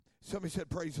Somebody said,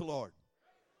 praise the Lord.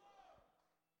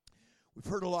 We've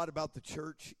heard a lot about the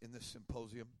church in this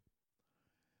symposium.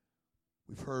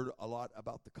 We've heard a lot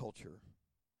about the culture.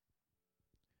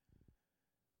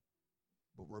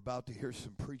 But we're about to hear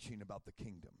some preaching about the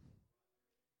kingdom.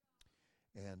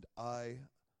 And I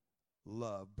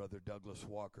love Brother Douglas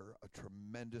Walker, a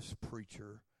tremendous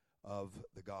preacher of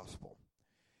the gospel.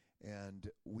 And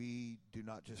we do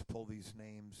not just pull these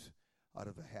names out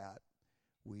of a hat.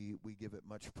 We give it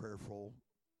much prayerful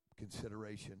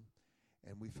consideration.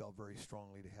 And we felt very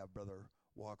strongly to have Brother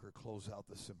Walker close out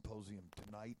the symposium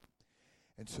tonight.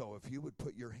 And so if you would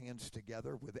put your hands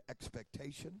together with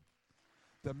expectation,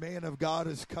 the man of God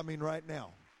is coming right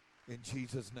now in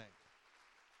Jesus' name.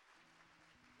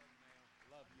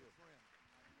 Love you.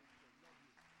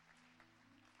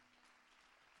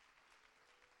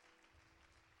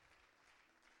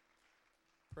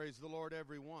 Praise the Lord,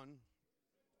 everyone.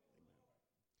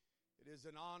 It is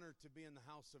an honor to be in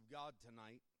the house of God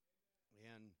tonight.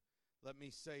 And let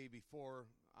me say before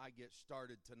I get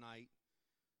started tonight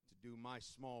to do my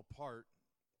small part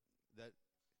that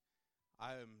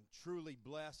I am truly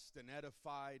blessed and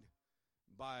edified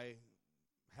by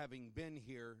having been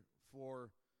here for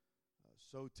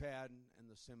SOTAD and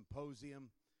the symposium.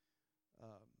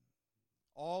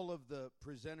 All of the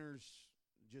presenters,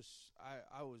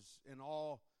 I was in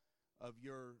awe of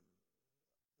your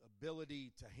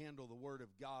ability to handle the Word of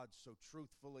God so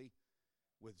truthfully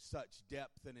with such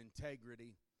depth and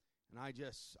integrity. And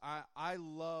I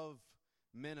love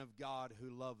men of God who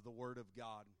love the Word of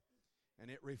God. And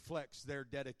it reflects their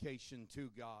dedication to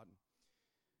God.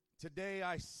 Today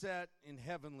I sat in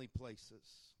heavenly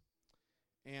places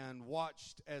and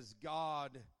watched as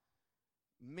God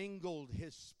mingled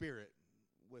His Spirit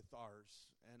with ours.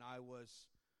 And I was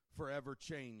forever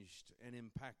changed and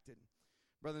impacted.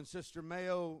 Brother and Sister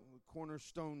Mayo,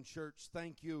 Cornerstone Church,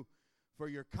 thank you for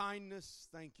your kindness.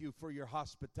 Thank you for your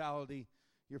hospitality.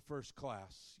 You're first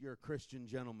class. You're a Christian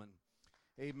gentleman.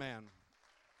 Amen.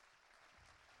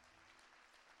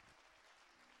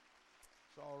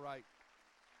 It's all right.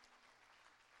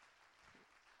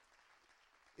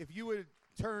 If you would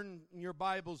turn your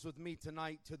Bibles with me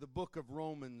tonight to the book of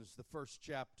Romans, the first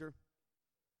chapter.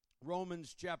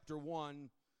 Romans chapter 1,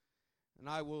 and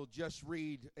I will just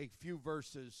read a few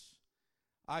verses.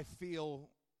 I feel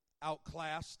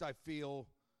outclassed. I feel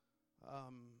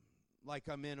like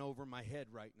I'm in over my head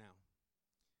right now,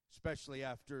 especially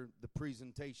after the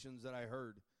presentations that I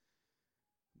heard.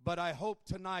 But I hope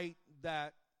tonight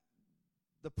that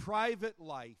the private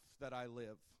life that I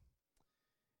live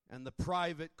and the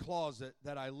private closet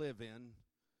that I live in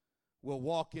will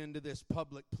walk into this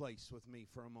public place with me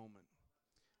for a moment.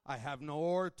 I have no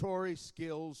oratory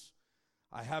skills.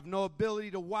 I have no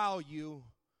ability to wow you.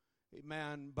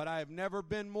 Amen. But I have never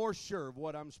been more sure of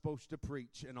what I'm supposed to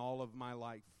preach in all of my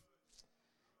life.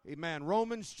 Amen.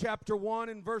 Romans chapter 1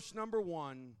 and verse number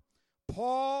 1.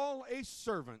 Paul, a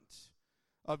servant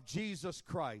of Jesus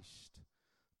Christ,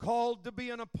 called to be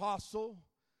an apostle,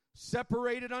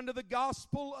 separated unto the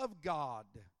gospel of God,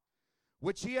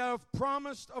 which he hath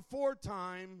promised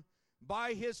aforetime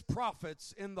by his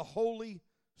prophets in the holy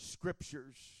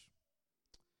Scriptures.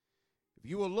 If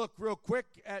you will look real quick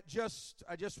at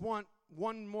I just want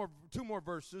two more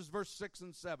verses, verse 6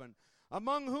 and 7.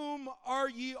 Among whom are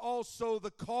ye also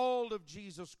the called of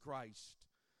Jesus Christ,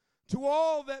 to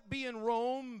all that be in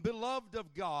Rome, beloved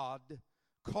of God,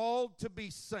 called to be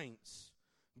saints,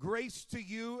 grace to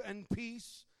you and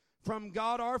peace from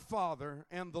God our Father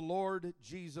and the Lord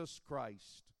Jesus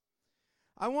Christ.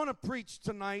 I want to preach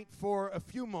tonight for a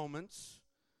few moments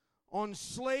on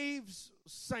slaves,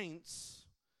 saints,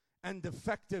 and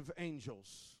defective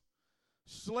angels.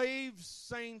 Slaves,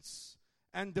 saints,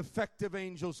 and defective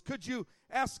angels. Could you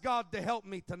ask God to help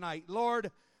me tonight? Lord,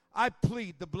 I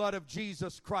plead the blood of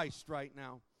Jesus Christ right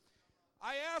now.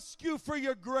 I ask you for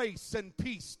your grace and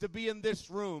peace to be in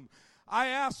this room. I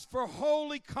ask for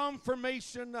holy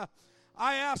confirmation.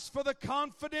 I ask for the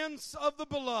confidence of the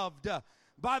beloved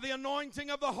by the anointing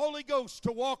of the Holy Ghost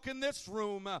to walk in this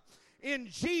room. In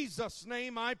Jesus'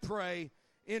 name I pray.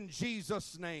 In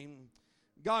Jesus' name.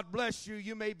 God bless you.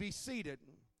 You may be seated.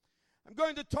 I'm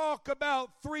going to talk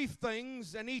about three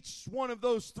things, and each one of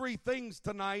those three things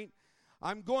tonight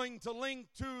I'm going to link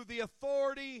to the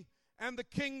authority and the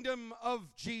kingdom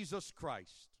of Jesus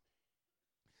Christ.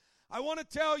 I want to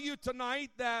tell you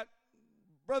tonight that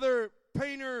Brother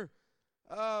Painter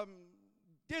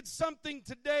did something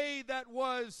today that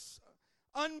was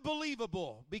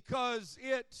unbelievable, because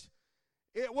it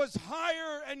was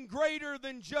higher and greater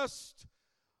than just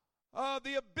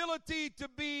the ability to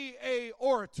be an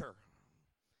orator.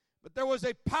 but there was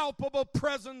a palpable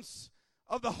presence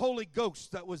of the Holy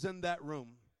Ghost that was in that room.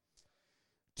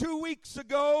 2 weeks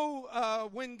ago,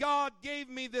 when God gave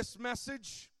me this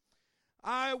message,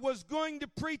 I was going to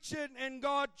preach it, and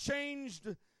God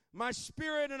changed my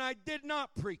spirit, and I did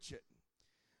not preach it.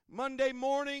 Monday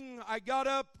morning, I got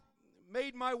up,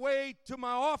 made my way to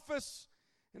my office,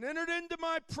 and entered into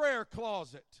my prayer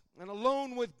closet, and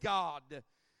alone with God,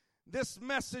 this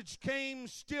message came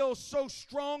still so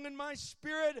strong in my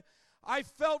spirit, I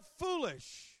felt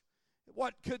foolish.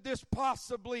 What could this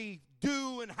possibly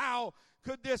do, and how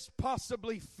could this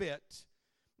possibly fit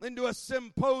into a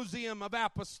symposium of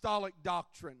apostolic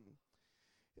doctrine?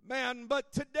 Man,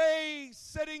 but today,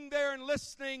 sitting there and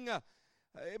listening,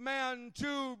 amen,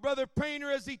 to Brother Painter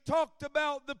as he talked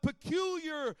about the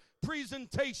peculiar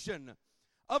presentation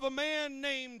of a man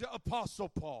named Apostle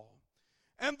Paul,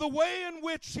 and the way in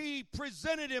which he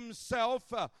presented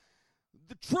himself,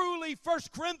 truly 1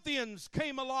 Corinthians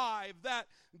came alive, that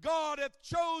God hath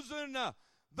chosen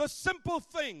the simple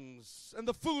things and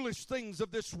the foolish things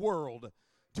of this world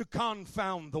to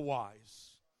confound the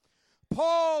wise.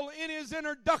 Paul, in his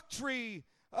introductory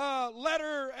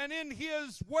letter and in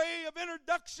his way of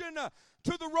introduction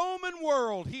to the Roman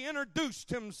world, he introduced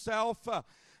himself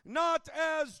not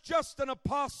as just an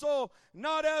apostle,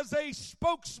 not as a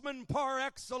spokesman par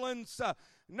excellence,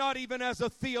 not even as a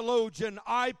theologian.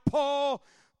 I, Paul,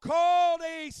 called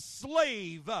a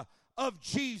slave of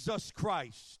Jesus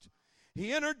Christ.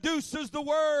 He introduces the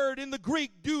word in the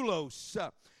Greek doulos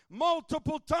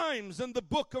multiple times in the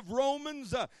book of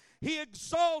Romans. He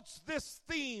exalts this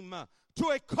theme to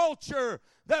a culture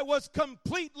that was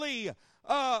completely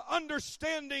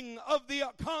understanding of the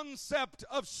concept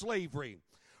of slavery.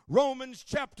 Romans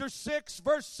chapter 6,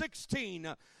 verse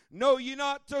 16. Know ye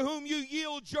not to whom you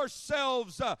yield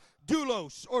yourselves,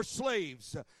 doulos, or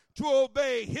slaves, to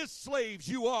obey his slaves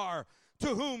you are,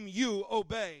 to whom you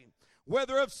obey,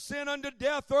 whether of sin unto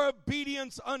death or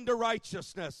obedience unto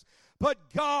righteousness.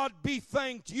 But God be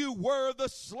thanked, you were the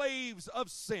slaves of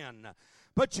sin,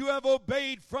 but you have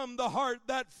obeyed from the heart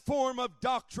that form of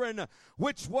doctrine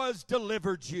which was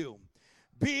delivered you.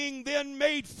 Being then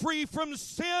made free from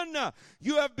sin,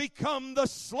 you have become the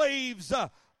slaves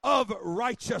of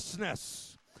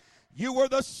righteousness. You were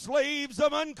the slaves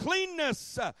of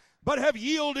uncleanness, but have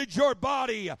yielded your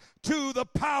body to the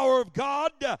power of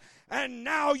God, and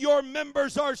now your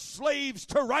members are slaves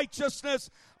to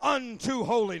righteousness unto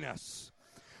holiness.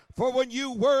 For when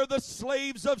you were the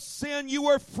slaves of sin, you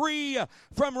were free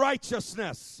from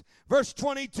righteousness. Verse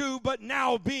 22, but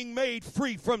now being made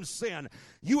free from sin,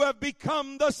 you have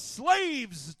become the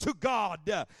slaves to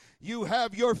God. You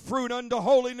have your fruit unto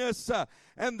holiness,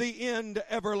 and the end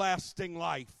everlasting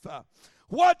life.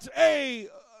 What a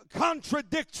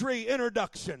contradictory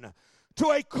introduction to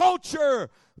a culture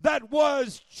that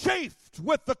was chafed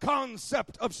with the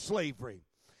concept of slavery,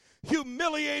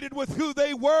 humiliated with who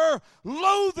they were,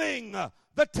 loathing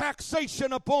the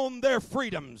taxation upon their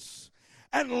freedoms,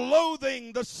 and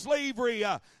loathing the slavery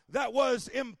that was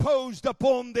imposed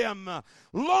upon them,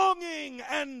 longing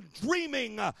and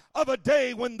dreaming of a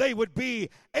day when they would be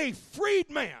a freed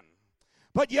man.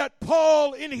 But yet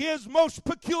Paul, in his most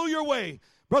peculiar way,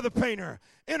 Brother Painter,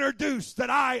 introduced that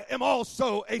I am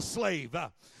also a slave.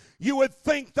 You would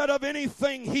think that of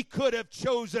anything he could have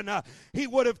chosen, he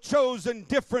would have chosen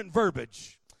different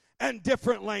verbiage and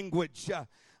different language.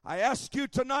 I ask you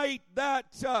tonight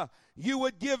that you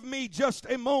would give me just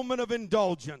a moment of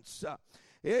indulgence.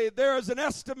 There is an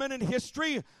estimate in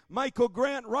history. Michael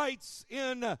Grant writes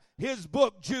in his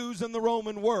book, Jews in the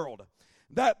Roman World,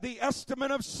 that the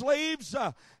estimate of slaves,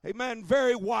 amen,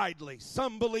 vary widely.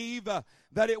 Some believe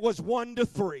that it was 1 to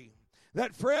 3.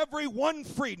 That for every one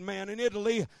freedman in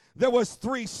Italy, there was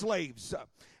 3 slaves.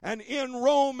 And in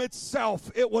Rome itself,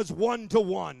 it was 1 to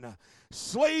 1.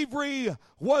 Slavery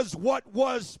was what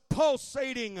was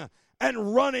pulsating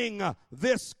and running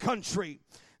this country.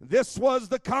 This was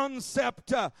the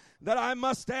concept that I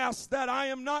must ask, that I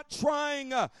am not trying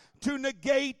to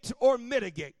negate or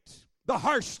mitigate the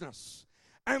harshness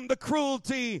and the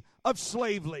cruelty of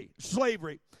slavery.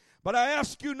 But I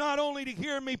ask you not only to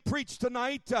hear me preach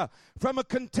tonight from a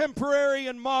contemporary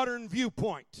and modern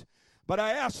viewpoint, but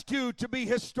I ask you to be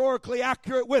historically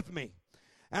accurate with me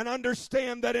and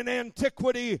understand that in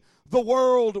antiquity, the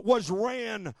world was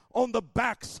ran on the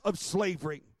backs of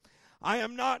slavery. I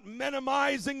am not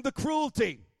minimizing the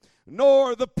cruelty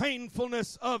nor the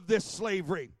painfulness of this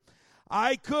slavery.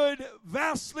 I could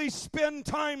vastly spend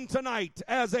time tonight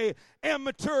as an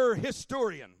amateur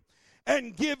historian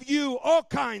and give you all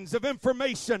kinds of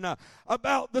information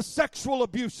about the sexual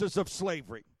abuses of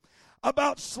slavery,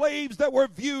 about slaves that were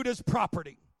viewed as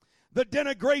property, the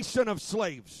denigration of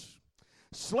slaves.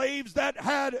 Slaves that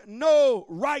had no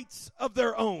rights of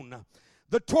their own.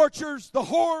 The tortures, the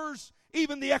horrors,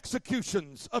 even the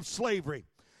executions of slavery.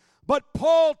 But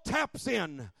Paul taps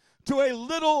in to a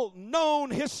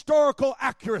little-known historical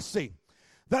accuracy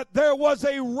that there was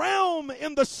a realm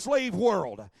in the slave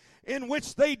world in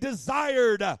which they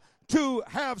desired to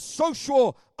have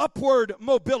social upward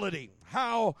mobility.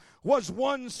 How was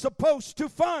one supposed to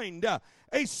find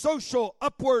a social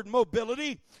upward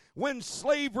mobility when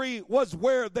slavery was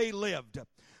where they lived?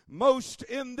 Most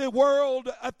in the world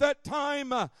at that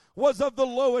time was of the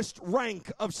lowest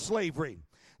rank of slavery.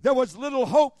 There was little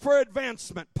hope for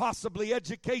advancement, possibly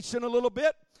education a little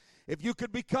bit. If you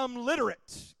could become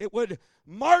literate, it would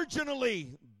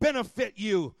marginally benefit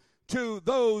you to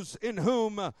those in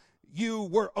whom you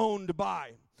were owned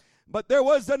by. But there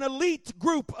was an elite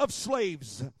group of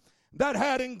slaves that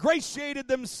had ingratiated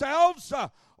themselves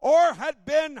or had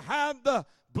the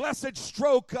blessed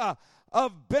stroke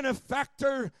of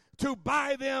benefactor to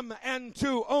buy them and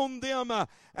to own them.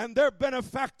 And their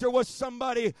benefactor was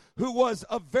somebody who was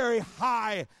of very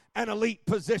high and elite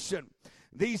position.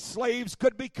 These slaves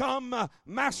could become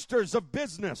masters of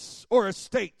business or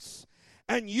estates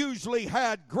and usually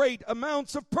had great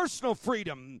amounts of personal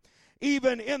freedom.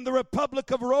 Even in the Republic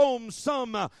of Rome,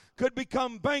 some could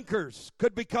become bankers,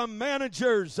 could become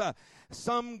managers.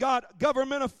 Some got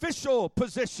government official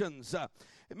positions.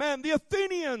 The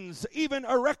Athenians even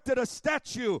erected a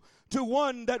statue to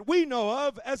one that we know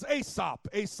of as Aesop.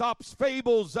 Aesop's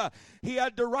fables, he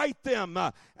had to write them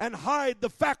and hide the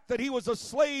fact that he was a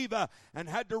slave and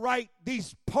had to write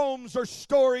these poems or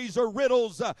stories or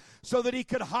riddles so that he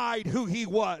could hide who he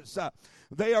was.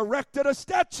 They erected a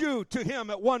statue to him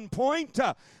at one point,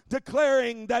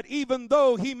 declaring that even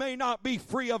though he may not be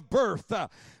free of birth,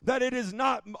 that it is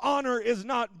not, honor is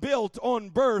not built on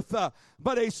birth,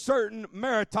 but a certain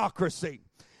meritocracy.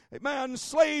 Man,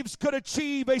 slaves could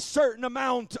achieve a certain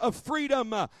amount of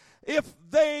freedom if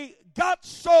they got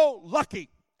so lucky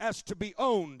as to be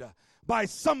owned by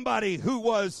somebody who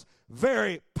was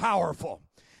very powerful.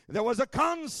 There was a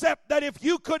concept that if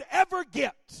you could ever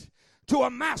get to a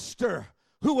master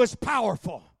who was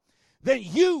powerful, then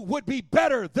you would be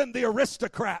better than the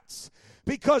aristocrats,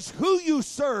 because who you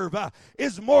serve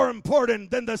is more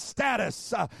important than the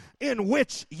status in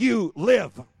which you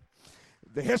live.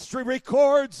 The history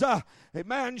records, a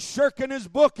man Shirk in his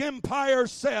book Empire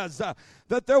says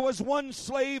that there was one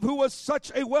slave who was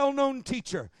such a well-known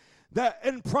teacher that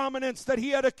in prominence that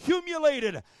he had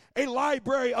accumulated a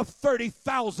library of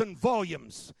 30,000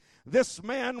 volumes. This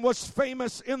man was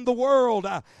famous in the world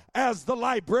as the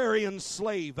librarian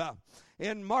slave.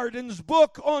 In Martin's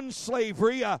book on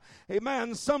slavery,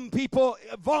 some people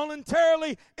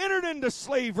voluntarily entered into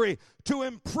slavery to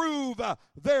improve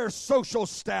their social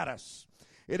status.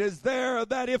 It is there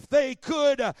that if they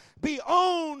could be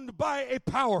owned by a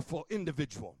powerful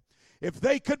individual, if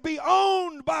they could be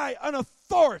owned by an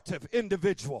authoritative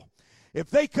individual, if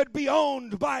they could be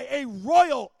owned by a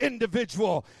royal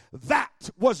individual, that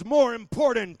was more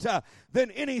important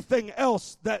than anything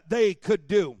else that they could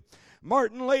do.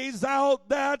 Martin lays out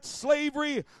that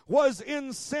slavery was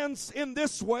in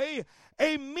this way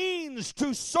a means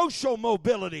to social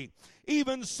mobility,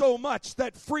 even so much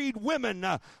that freed women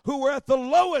who were at the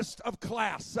lowest of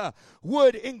class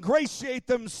would ingratiate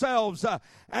themselves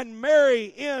and marry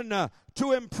in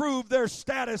to improve their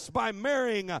status by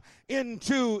marrying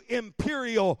into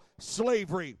imperial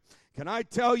slavery. Can I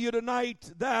tell you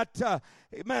tonight that,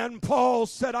 Paul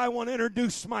said, I want to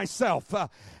introduce myself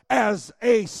as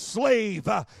a slave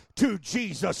to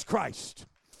Jesus Christ.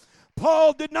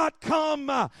 Paul did not come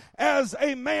as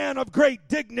a man of great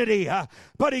dignity,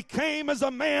 but he came as a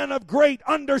man of great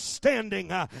understanding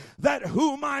that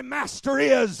who my master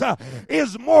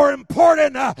is more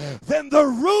important than the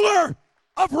ruler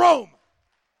of Rome.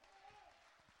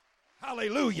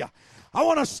 Hallelujah. I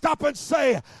want to stop and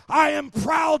say, I am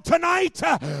proud tonight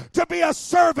to be a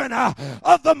servant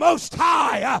of the Most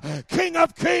High, King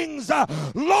of Kings,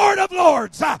 Lord of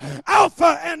Lords,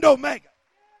 Alpha and Omega.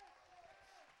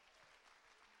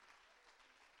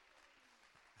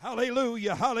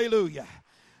 Hallelujah, hallelujah.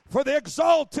 For the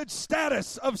exalted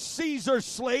status of Caesar's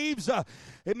slaves,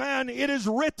 it is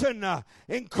written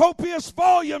in copious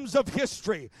volumes of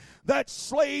history that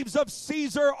slaves of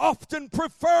Caesar often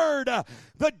preferred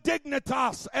the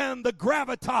dignitas and the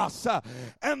gravitas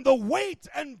and the weight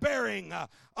and bearing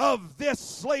of this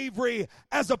slavery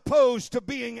as opposed to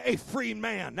being a free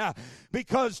man.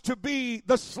 Because to be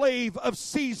the slave of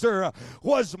Caesar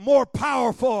was more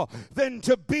powerful than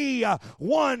to be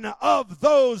one of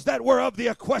those that were of the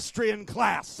equestrian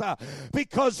class.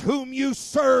 Because whom you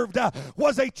served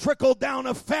was a trickle-down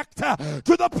effect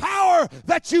to the power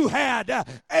that you had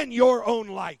in your own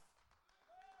life.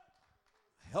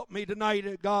 Help me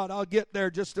tonight, God. I'll get there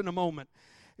just in a moment.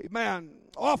 Amen.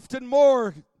 Often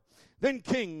more than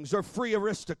kings or free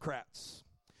aristocrats.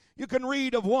 You can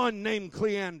read of one named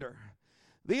Cleander.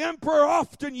 The emperor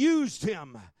often used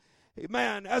him,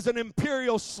 amen, as an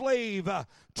imperial slave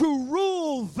to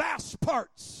rule vast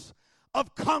parts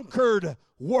of conquered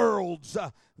worlds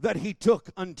that he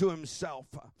took unto himself.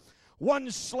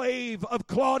 One slave of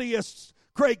Claudius,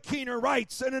 Craig Keener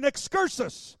writes in an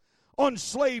excursus on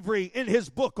slavery in his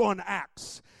book on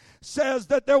Acts, says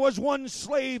that there was one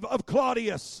slave of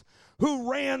Claudius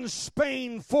who ran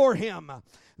Spain for him.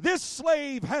 This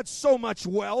slave had so much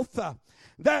wealth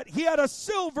that he had a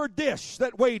silver dish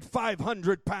that weighed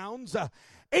 500 pounds,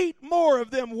 8 more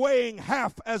of them weighing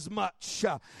half as much.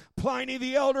 Pliny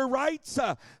the Elder writes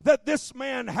that this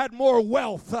man had more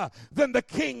wealth than the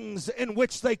kings in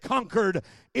which they conquered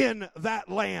in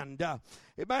that land.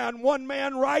 One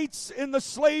man writes in the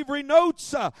slavery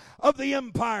notes of the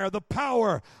empire, the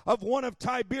power of one of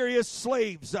Tiberius'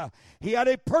 slaves. He had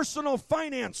a personal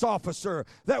finance officer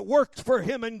that worked for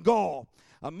him in Gaul.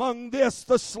 Among this,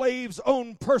 the slave's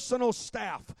own personal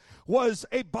staff was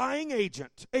a buying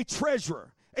agent, a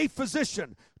treasurer, a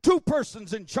physician, 2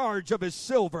 persons in charge of his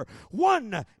silver,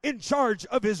 1 in charge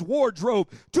of his wardrobe,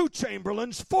 2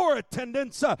 chamberlains, 4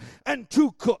 attendants, and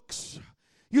 2 cooks.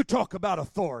 You talk about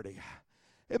authority.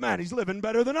 Amen. He's living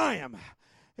better than I am.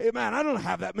 Amen. I don't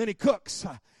have that many cooks.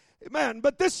 Amen.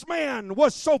 But this man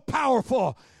was so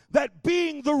powerful that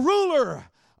being the ruler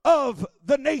of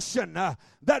the nation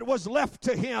that was left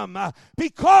to him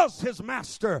because his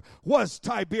master was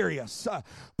Tiberius.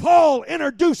 Paul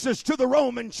introduces to the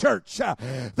Roman church that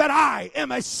I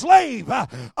am a slave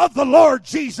of the Lord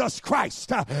Jesus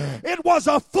Christ. It was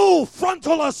a full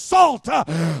frontal assault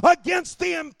against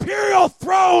the imperial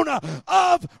throne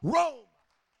of Rome.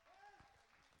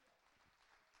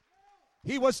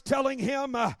 He was telling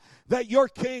him that your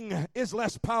king is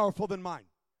less powerful than mine.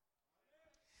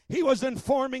 He was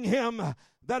informing him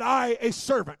that I, a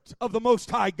servant of the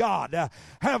Most High God,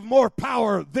 have more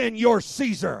power than your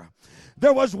Caesar.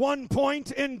 There was one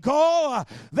point in Gaul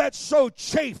that so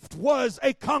chafed was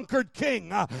a conquered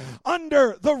king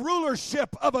under the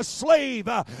rulership of a slave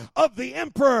of the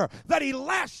emperor that he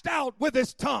lashed out with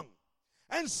his tongue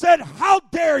and said, "How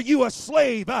dare you, a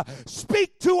slave,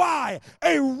 speak to I,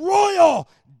 a royal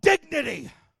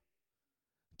dignity?"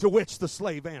 To which the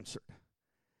slave answered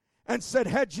and said,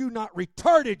 "Had you not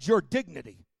retarded your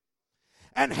dignity,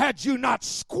 and had you not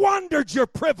squandered your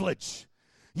privilege,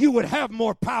 you would have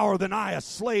more power than I, a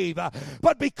slave.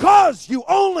 But because you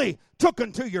only took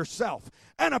unto yourself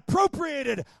and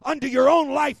appropriated unto your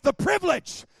own life the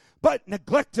privilege, but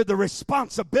neglected the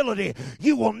responsibility,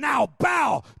 you will now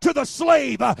bow to the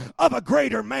slave of a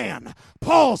greater man."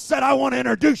 Paul said, I want to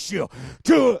introduce you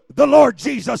to the Lord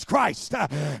Jesus Christ,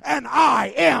 and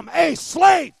I am a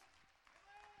slave.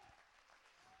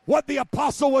 What the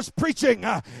apostle was preaching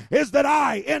is that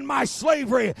I, in my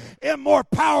slavery, am more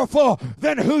powerful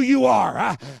than who you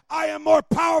are. I am more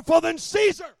powerful than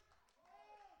Caesar.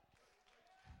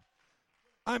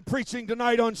 I'm preaching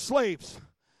tonight on slaves.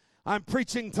 I'm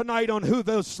preaching tonight on who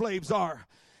those slaves are.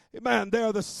 Man,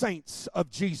 they're the saints of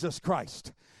Jesus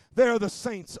Christ. They're the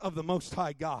saints of the Most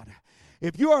High God.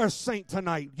 If you are a saint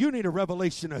tonight, you need a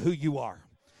revelation of who you are.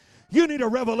 You need a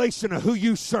revelation of who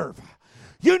you serve.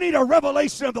 You need a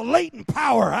revelation of the latent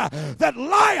power that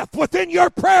lieth within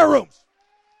your prayer rooms.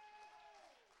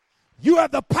 You have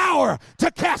the power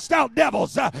to cast out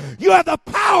devils. You have the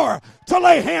power to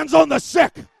lay hands on the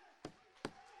sick.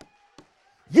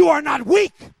 You are not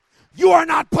weak. You are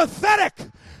not pathetic.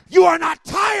 You are not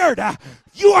tired.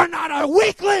 You are not a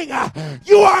weakling.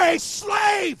 You are a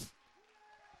slave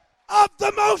of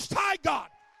the Most High God.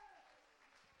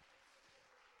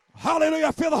 Hallelujah.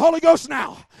 I feel the Holy Ghost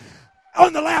now.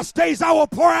 On the last days I will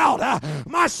pour out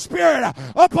my spirit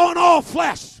upon all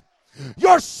flesh.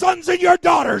 Your sons and your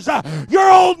daughters,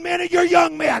 your old men and your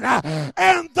young men,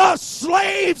 and the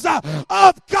slaves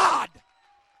of God.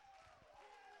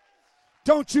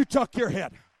 Don't you tuck your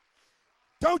head.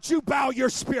 Don't you bow your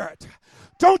spirit.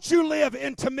 Don't you live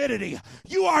in timidity.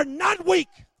 You are not weak.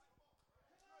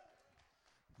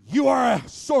 You are a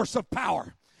source of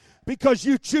power because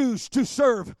you choose to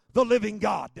serve the living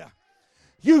God.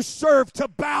 You serve to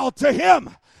bow to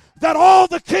him, that all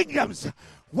the kingdoms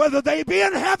whether they be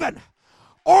in heaven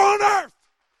or on earth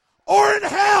or in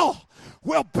hell,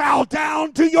 will bow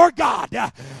down to your God,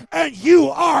 and you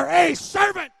are a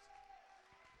servant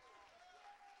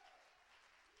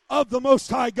of the Most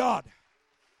High God.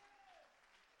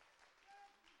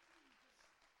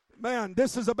 Man,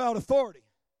 this is about authority.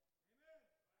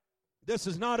 This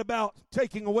is not about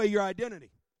taking away your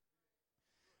identity.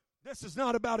 This is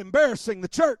not about embarrassing the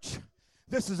church.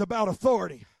 This is about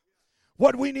authority.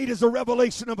 What we need is a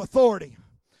revelation of authority.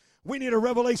 We need a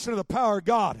revelation of the power of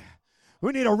God.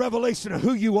 We need a revelation of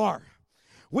who you are.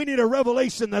 We need a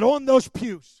revelation that on those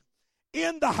pews,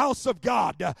 in the house of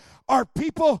God, are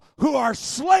people who are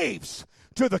slaves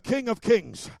to the King of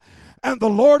Kings and the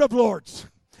Lord of Lords.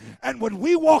 And when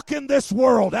we walk in this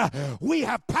world, we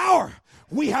have power.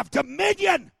 We have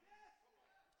dominion.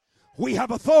 We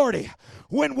have authority.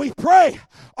 When we pray,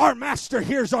 our Master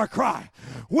hears our cry.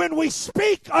 When we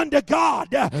speak unto God,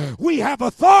 we have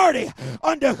authority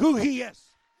unto who He is.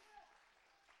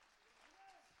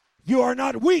 You are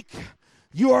not weak.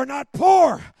 You are not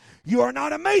poor. You are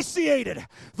not emaciated.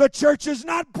 The church is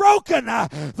not broken.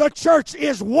 The church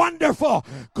is wonderful,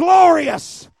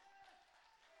 glorious.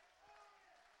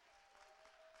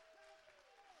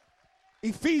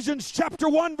 Ephesians chapter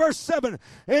 1 verse 7,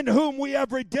 in whom we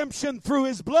have redemption through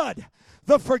His blood,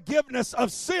 the forgiveness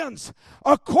of sins,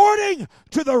 according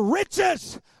to the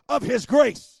riches of His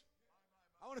grace.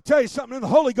 I want to tell you something in the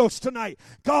Holy Ghost tonight.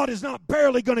 God is not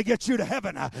barely going to get you to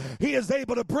heaven. He is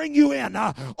able to bring you in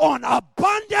on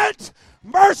abundant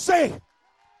mercy.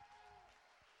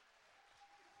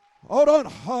 Hold on,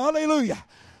 hallelujah.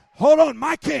 Hold on,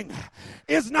 my King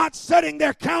is not sitting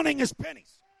there counting His pennies.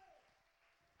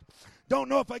 Don't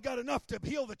know if I got enough to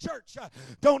heal the church.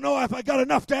 Don't know if I got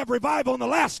enough to have revival in the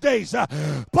last days.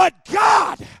 But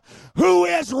God, who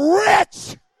is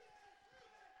rich,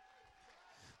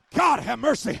 God have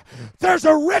mercy. There's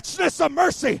a richness of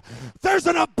mercy. There's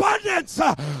an abundance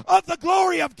of the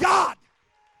glory of God.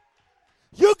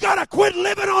 You got to quit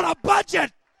living on a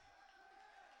budget.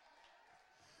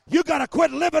 You got to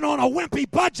quit living on a wimpy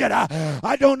budget.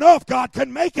 I don't know if God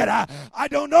can make it. I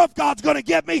don't know if God's going to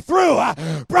get me through.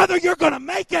 Brother, you're going to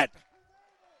make it.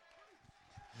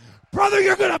 Brother,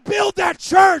 you're going to build that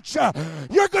church.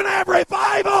 You're going to have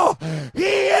revival. He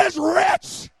is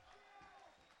rich.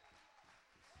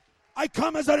 I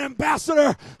come as an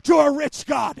ambassador to a rich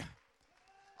God.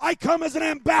 I come as an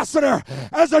ambassador,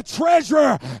 as a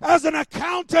treasurer, as an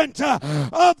accountant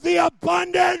of the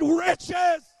abundant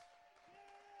riches.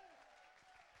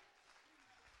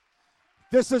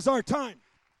 This is our time.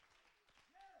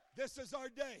 This is our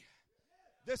day.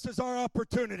 This is our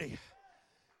opportunity.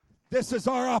 This is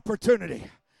our opportunity.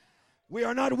 We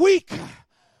are not weak.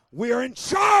 We are in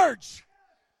charge.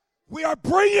 We are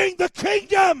bringing the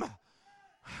kingdom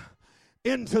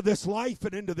into this life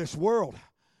and into this world.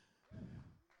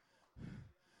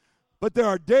 But there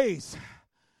are days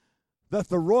that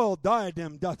the royal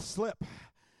diadem doth slip,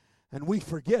 and we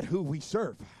forget who we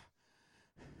serve.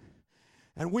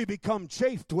 And we become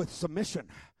chafed with submission.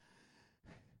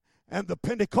 And the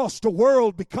Pentecostal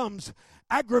world becomes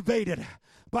aggravated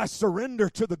by surrender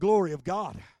to the glory of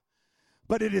God.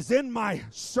 But it is in my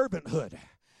servanthood.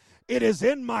 It is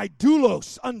in my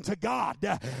doulos unto God.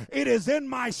 It is in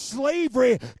my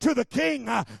slavery to the King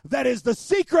that is the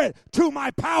secret to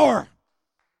my power.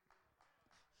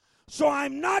 So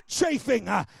I'm not chafing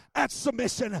at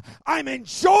submission. I'm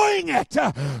enjoying it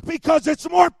because it's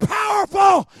more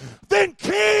powerful than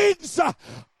kings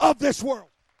of this world.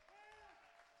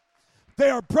 They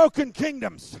are broken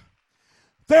kingdoms.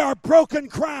 They are broken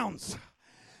crowns.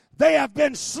 They have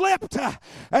been slipped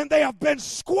and they have been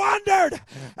squandered,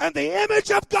 and the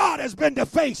image of God has been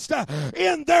defaced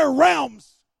in their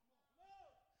realms.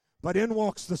 But in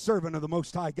walks the servant of the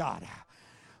Most High God,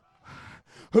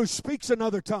 who speaks in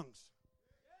other tongues,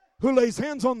 who lays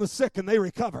hands on the sick and they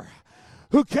recover,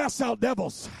 who casts out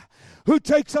devils, who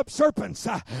takes up serpents,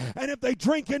 and if they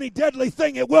drink any deadly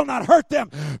thing, it will not hurt them,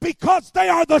 because they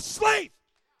are the slave.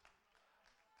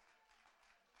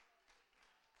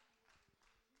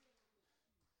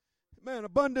 Man,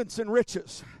 abundance in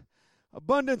riches,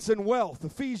 abundance in wealth.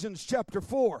 Ephesians chapter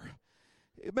 4,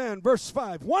 amen, verse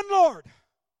 5. One Lord,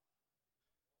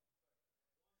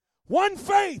 one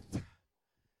faith,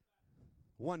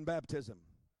 one baptism.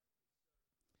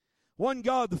 One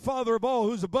God, the Father of all,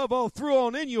 who's above all, through all,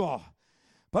 and in you all.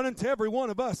 But unto every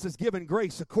one of us is given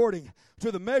grace according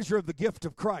to the measure of the gift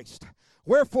of Christ.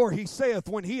 Wherefore he saith,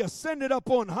 when he ascended up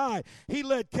on high, he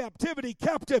led captivity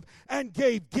captive and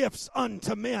gave gifts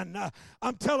unto men.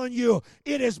 I'm telling you,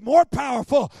 it is more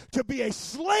powerful to be a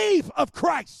slave of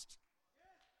Christ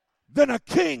than a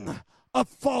king of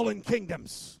fallen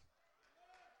kingdoms.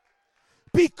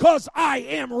 Because I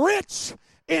am rich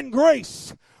in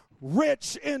grace,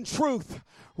 rich in truth,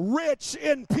 rich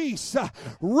in peace,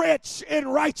 rich in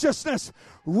righteousness,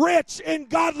 rich in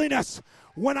godliness.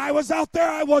 When I was out there,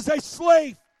 I was a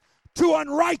slave to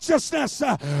unrighteousness.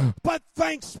 But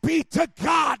thanks be to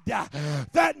God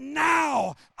that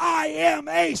now I am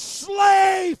a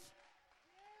slave.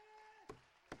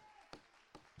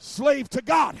 Slave to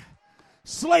God.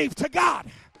 Slave to God.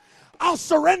 I'll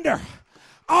surrender.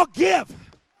 I'll give.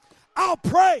 I'll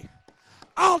pray.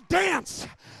 I'll dance.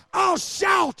 I'll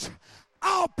shout.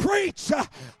 I'll preach.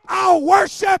 I'll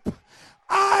worship.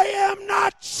 I am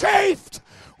not chafed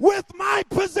with my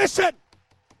position.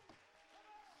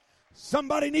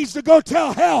 Somebody needs to go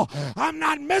tell hell, I'm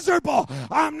not miserable.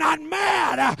 I'm not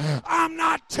mad. I'm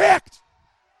not ticked.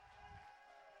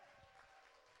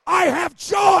 I have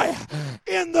joy.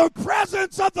 In the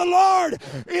presence of the Lord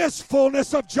is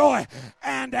fullness of joy.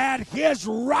 And at his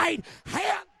right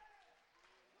hand,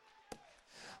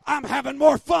 I'm having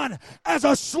more fun as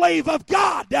a slave of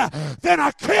God than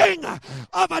a king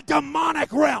of a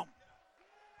demonic realm.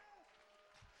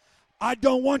 I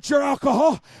don't want your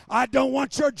alcohol. I don't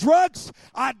want your drugs.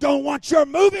 I don't want your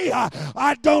movie.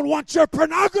 I don't want your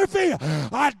pornography.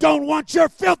 I don't want your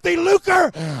filthy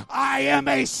lucre. I am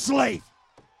a slave.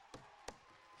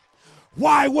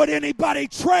 Why would anybody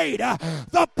trade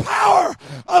the power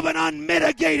of an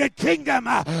unmitigated kingdom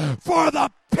for the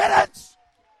pittance?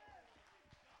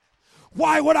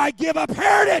 Why would I give up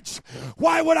heritage?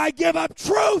 Why would I give up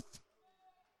truth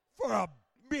for a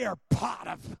mere pot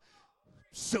of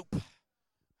soup?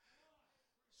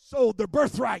 Sold their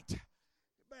birthright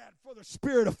for the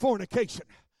spirit of fornication.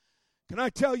 Can I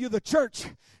tell you, the church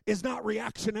is not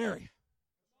reactionary.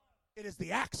 It is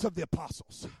the acts of the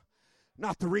apostles,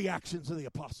 not the reactions of the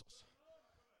apostles.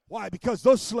 Why? Because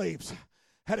those slaves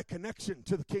had a connection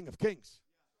to the King of Kings.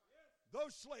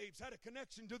 Those slaves had a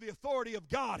connection to the authority of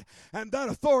God, and that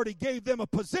authority gave them a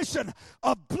position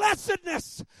of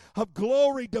blessedness, of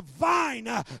glory divine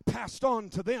passed on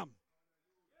to them.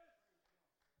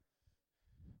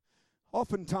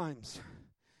 Oftentimes,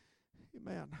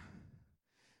 man,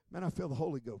 I feel the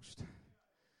Holy Ghost.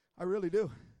 I really do.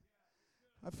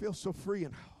 I feel so free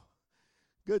and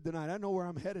good tonight. I know where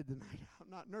I'm headed tonight. I'm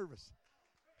not nervous.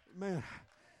 Man.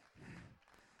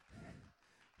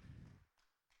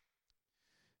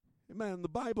 Man, the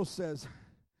Bible says,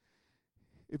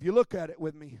 if you look at it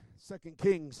with me, 2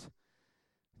 Kings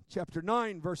chapter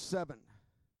 9, verse 7.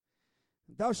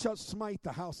 Thou shalt smite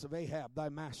the house of Ahab, thy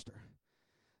master,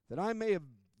 that I may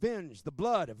avenge the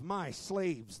blood of my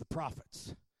slaves, the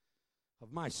prophets,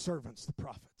 of my servants, the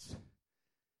prophets.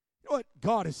 You know what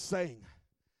God is saying?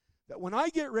 That when I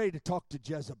get ready to talk to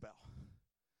Jezebel,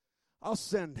 I'll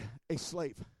send a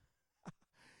slave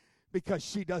because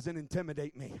she doesn't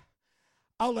intimidate me.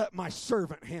 I'll let my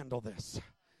servant handle this.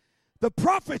 The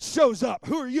prophet shows up.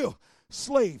 Who are you?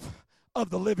 Slave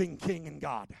of the living King and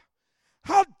God.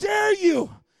 How dare you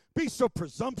be so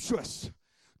presumptuous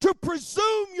to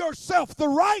presume yourself the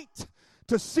right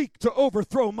to seek to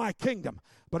overthrow my kingdom?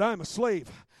 But I'm a slave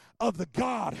of the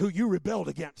God who you rebelled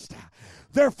against.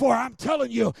 Therefore, I'm telling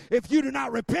you, if you do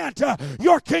not repent,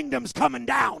 your kingdom's coming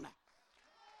down.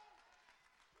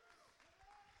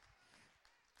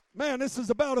 Man, this is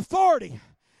about authority.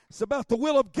 It's about the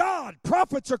will of God.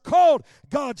 Prophets are called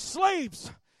God's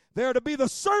slaves. They're to be the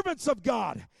servants of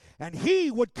God. And he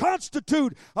would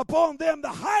constitute upon them the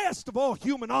highest of all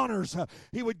human honors.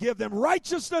 He would give them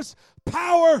righteousness,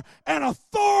 power, and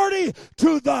authority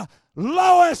to the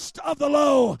lowest of the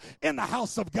low in the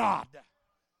house of God.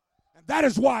 And that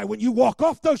is why when you walk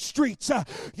off those streets,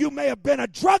 you may have been a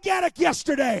drug addict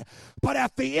yesterday, but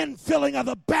at the infilling of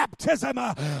the baptism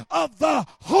of the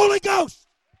Holy Ghost,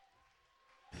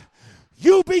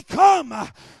 you become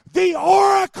the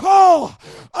oracle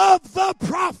of the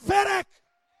prophetic.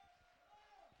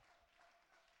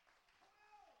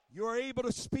 You are able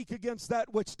to speak against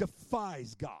that which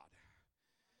defies God.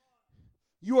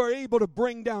 You are able to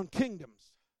bring down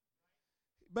kingdoms.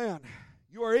 Man,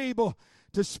 you are able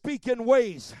to speak in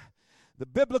ways. The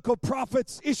biblical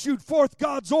prophets issued forth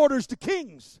God's orders to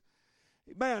kings.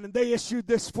 Man, and they issued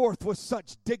this forth with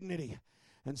such dignity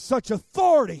and such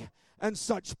authority and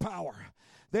such power.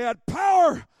 They had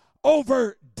power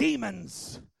over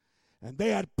demons, and they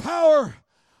had power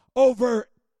over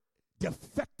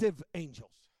defective angels.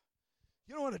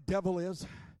 You know what a devil is?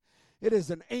 It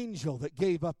is an angel that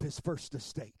gave up his first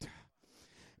estate.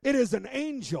 It is an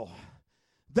angel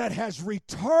that has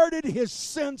retarded his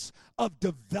sense of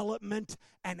development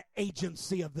and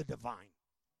agency of the divine.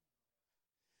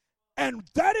 And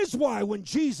that is why when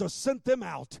Jesus sent them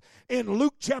out in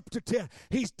Luke chapter 10,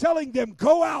 he's telling them,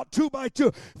 go out 2 by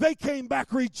 2. They came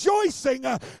back rejoicing.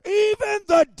 Even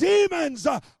the demons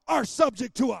are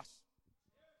subject to us.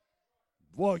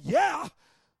 Well, yeah.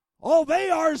 All they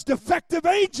are is defective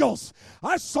angels.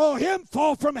 I saw him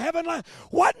fall from heaven.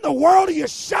 What in the world are you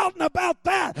shouting about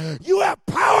that? You have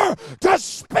power to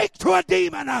speak to a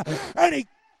demon. And he...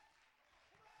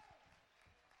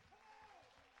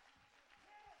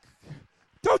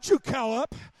 Don't you cow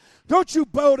up. Don't you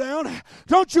bow down.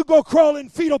 Don't you go crawl in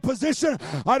fetal position.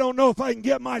 I don't know if I can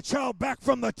get my child back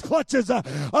from the clutches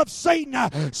of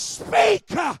Satan. Speak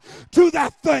to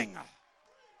that thing.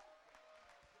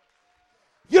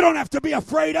 You don't have to be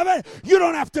afraid of it. You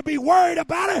don't have to be worried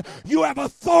about it. You have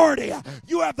authority.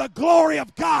 You have the glory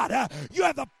of God. You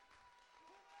have the...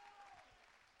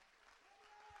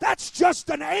 That's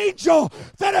just an angel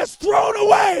that has thrown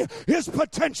away his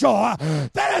potential, that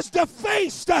has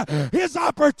defaced his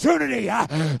opportunity, that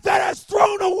has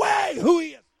thrown away who he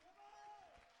is.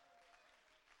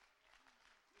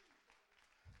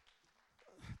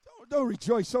 Don't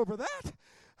rejoice over that.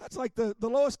 That's like the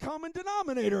lowest common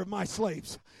denominator of my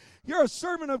slaves. You're a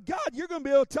servant of God. You're going to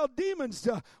be able to tell demons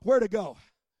where to go.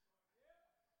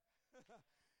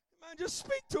 Man, just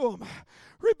speak to them.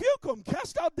 Rebuke them.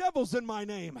 Cast out devils in my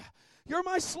name. You're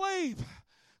my slave.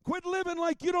 Quit living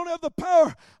like you don't have the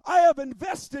power. I have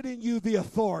invested in you the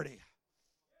authority.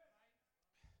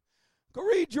 Go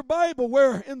read your Bible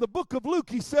where in the book of Luke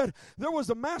he said there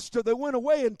was a master that went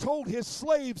away and told his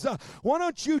slaves, why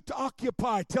don't you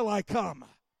occupy till I come?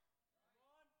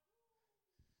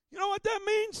 You know what that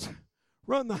means?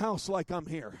 Run the house like I'm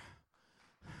here.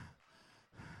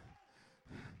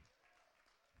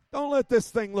 Don't let this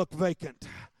thing look vacant.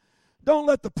 Don't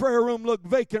let the prayer room look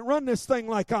vacant. Run this thing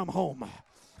like I'm home.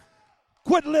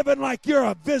 Quit living like you're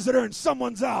a visitor in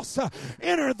someone's house.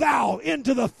 Enter thou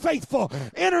into the faithful.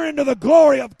 Enter into the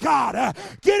glory of God.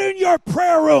 Get in your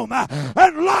prayer room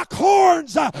and lock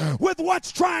horns with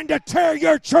what's trying to tear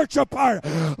your church apart.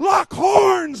 Lock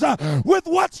horns with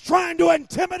what's trying to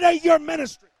intimidate your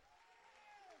ministry.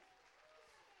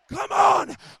 Come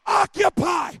on,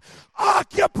 occupy.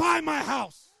 Occupy my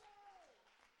house.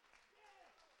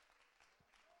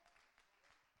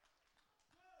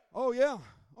 Oh, yeah.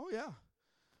 Oh, yeah.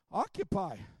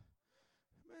 Occupy.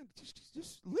 Man,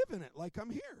 just live in it like I'm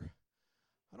here.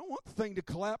 I don't want the thing to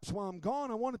collapse while I'm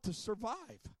gone. I want it to survive.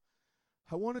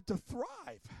 I want it to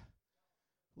thrive.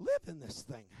 Live in this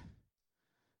thing.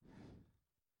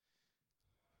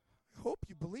 I hope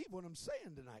you believe what I'm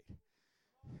saying tonight.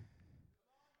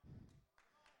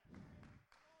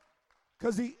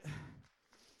 Because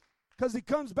he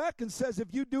comes back and says,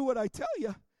 if you do what I tell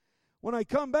you, when I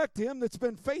come back to him that's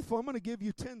been faithful, I'm going to give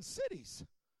you 10 cities.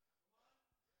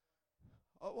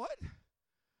 Oh, what?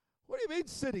 What do you mean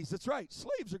cities? That's right.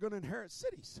 Slaves are going to inherit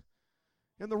cities.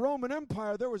 In the Roman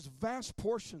Empire, there was vast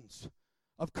portions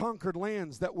of conquered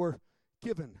lands that were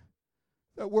given,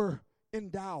 that were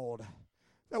endowed,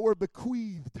 that were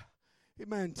bequeathed,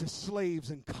 amen, to slaves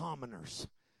and commoners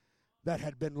that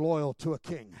had been loyal to a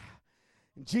king.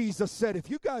 And Jesus said, if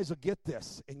you guys will get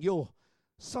this and you'll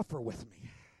suffer with me,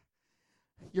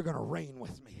 you're going to reign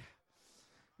with me.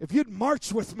 If you'd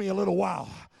march with me a little while,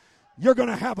 you're going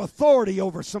to have authority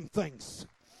over some things.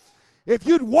 If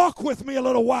you'd walk with me a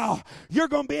little while, you're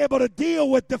going to be able to deal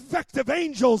with defective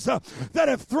angels that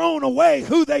have thrown away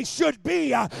who they should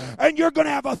be, and you're going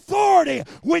to have authority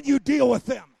when you deal with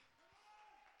them.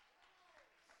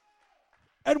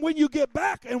 And when you get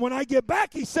back, and when I get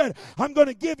back, he said, I'm going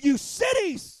to give you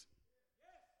cities.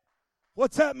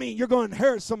 What's that mean? You're going to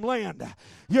inherit some land.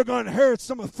 You're going to inherit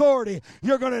some authority.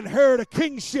 You're going to inherit a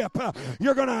kingship.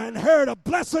 You're going to inherit a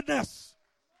blessedness.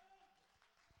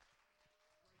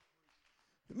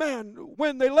 Man,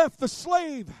 when they left the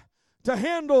slave to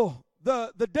handle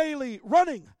the daily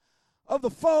running of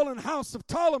the fallen house of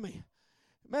Ptolemy,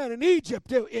 man, in Egypt,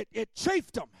 it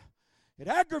chafed them. It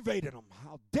aggravated them.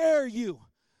 How dare you,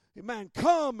 man,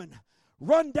 come and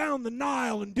run down the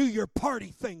Nile and do your party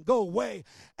thing. Go away.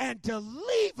 And to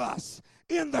leave us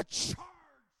in the charge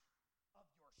of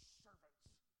your servants.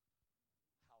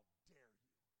 How dare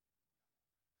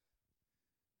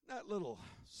you. That little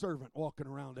servant walking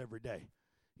around every day.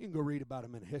 You can go read about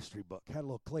him in a history book. Had a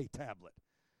little clay tablet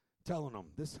telling them,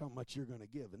 this is how much you're going to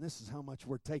give, and this is how much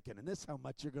we're taking, and this is how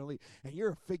much you're going to leave, and you're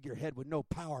a figurehead with no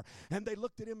power. And they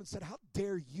looked at him and said, how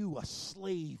dare you, a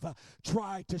slave,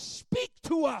 try to speak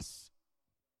to us?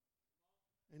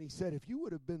 And he said, if you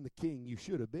would have been the king you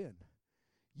should have been,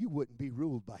 you wouldn't be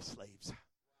ruled by slaves.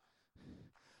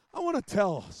 I want to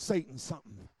tell Satan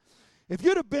something. If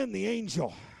you'd have been the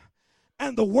angel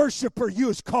and the worshiper you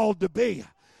is called to be.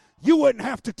 You wouldn't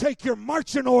have to take your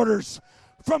marching orders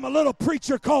from a little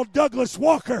preacher called Douglas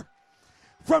Walker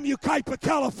from Yucaipa,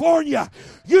 California.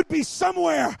 You'd be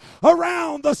somewhere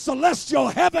around the celestial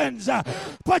heavens,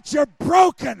 but you're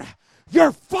broken.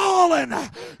 You're fallen.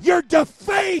 You're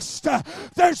defaced.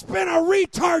 There's been a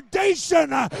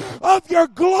retardation of your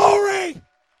glory.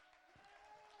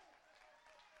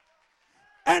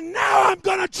 And now I'm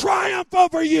going to triumph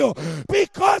over you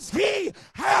because he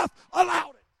hath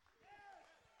allowed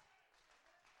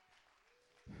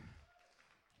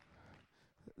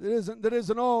it. That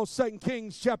isn't all. 2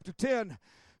 Kings chapter 10,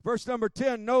 verse number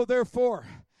 10. Know therefore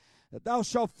that thou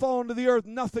shalt fall into the earth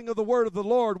nothing of the word of the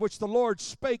Lord, which the Lord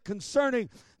spake concerning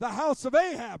the house of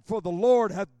Ahab. For the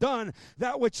Lord hath done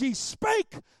that which he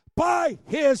spake by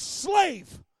his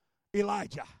slave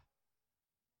Elijah.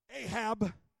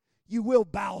 Ahab, you will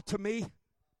bow to me,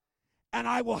 and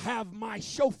I will have my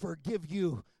chauffeur give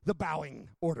you the bowing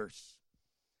orders.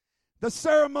 The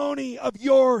ceremony of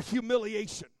your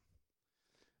humiliation.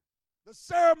 The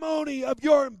ceremony of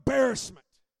your embarrassment,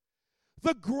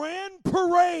 the grand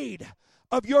parade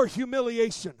of your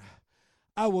humiliation,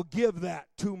 I will give that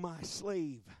to my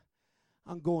slave.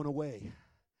 I'm going away.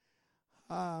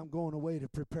 I'm going away to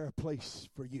prepare a place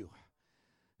for you.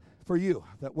 For you,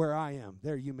 that where I am,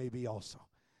 there you may be also.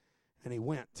 And he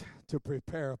went to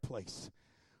prepare a place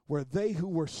where they who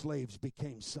were slaves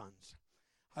became sons.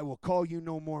 I will call you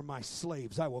no more my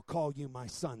slaves. I will call you my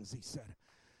sons, he said.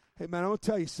 Hey, man, I'm going to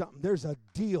tell you something. There's a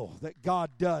deal that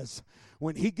God does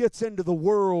when he gets into the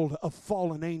world of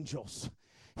fallen angels.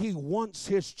 He wants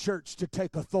his church to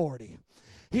take authority.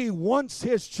 He wants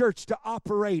his church to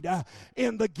operate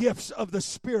in the gifts of the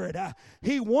Spirit.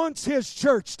 He wants his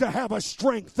church to have a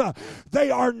strength.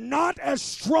 They are not as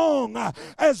strong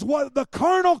as what the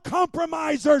carnal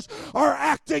compromisers are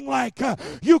acting like.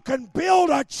 You can build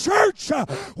a church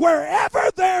wherever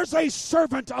there's a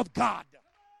servant of God.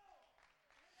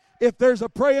 If there's a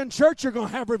praying church, you're going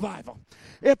to have revival.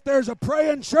 If there's a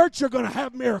praying church, you're going to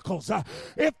have miracles.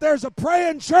 If there's a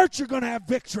praying church, you're going to have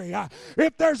victory.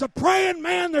 If there's a praying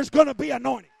man, there's going to be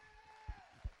anointing.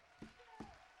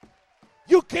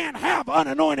 You can't have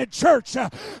unanointed church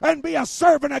and be a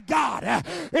servant of God.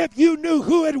 If you knew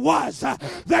who it was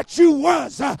that you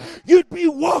was, you'd be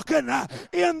walking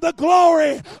in the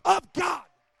glory of God.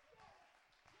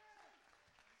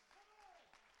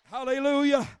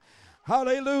 Hallelujah.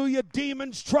 Hallelujah.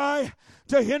 Demons try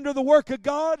to hinder the work of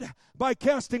God by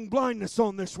casting blindness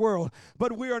on this world,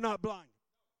 but we are not blind.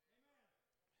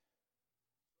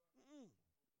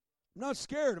 I'm not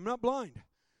scared. I'm not blind.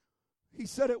 He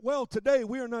said it well today.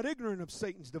 We are not ignorant of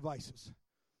Satan's devices.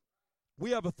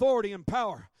 We have authority and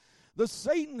power. The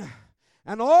Satan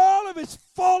and all of his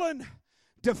fallen,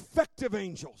 defective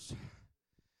angels.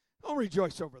 Don't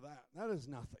rejoice over that. That is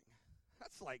nothing.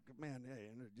 That's like, man, hey,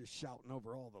 and they're just shouting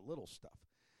over all the little stuff.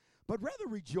 But rather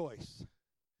rejoice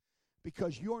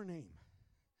because your name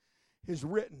is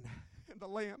written in the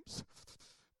Lamb's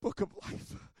book of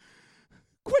life.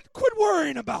 Quit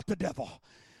worrying about the devil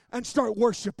and start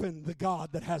worshiping the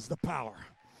God that has the power.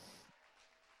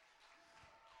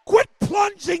 Quit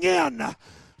plunging in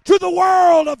to the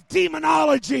world of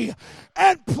demonology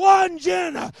and plunge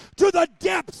in to the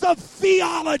depths of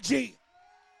theology.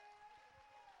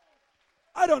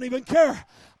 I don't even care.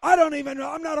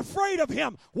 I'm not afraid of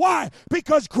him. Why?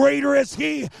 Because greater is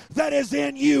he that is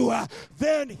in you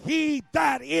than he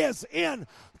that is in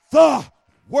the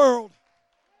world.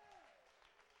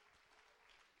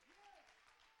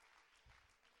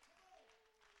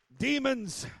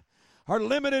 Demons are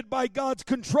limited by God's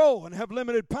control and have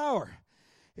limited power.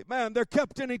 Man, they're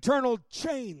kept in eternal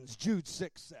chains, Jude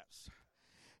 6 says.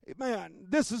 Man,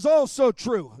 this is also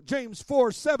true. James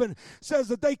 4:7 says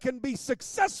that they can be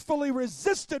successfully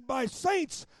resisted by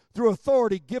saints through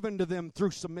authority given to them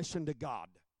through submission to God.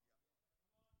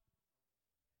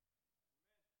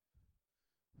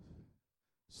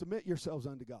 Submit yourselves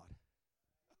unto God.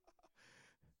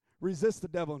 Resist the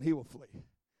devil and he will flee.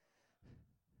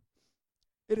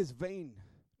 It is vain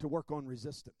to work on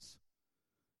resistance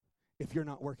if you're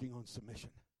not working on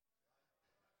submission.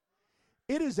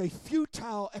 It is a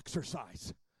futile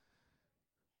exercise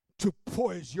to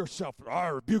poise yourself. I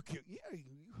rebuke you. Yeah,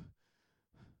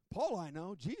 Paul I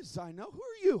know, Jesus I know. Who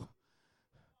are you?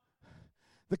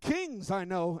 The kings I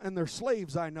know and their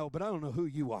slaves I know, but I don't know who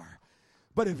you are.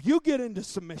 But if you get into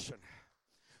submission,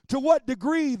 to what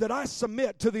degree that I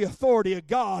submit to the authority of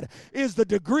God is the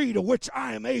degree to which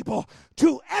I am able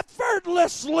to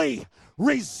effortlessly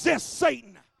resist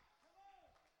Satan.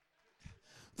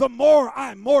 the more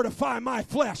I mortify my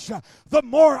flesh, the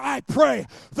more I pray,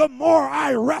 the more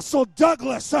I wrestle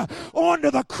Douglas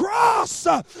onto the cross,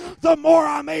 the more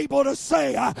I'm able to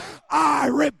say, I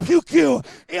rebuke you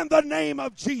in the name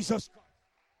of Jesus.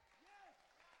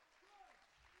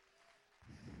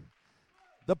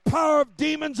 The power of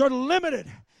demons are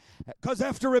limited because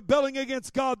after rebelling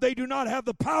against God, they do not have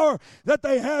the power that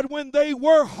they had when they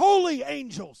were holy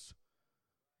angels.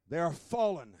 They are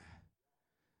fallen.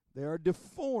 They are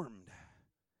deformed.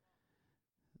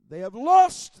 They have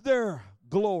lost their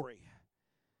glory.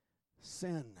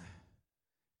 Sin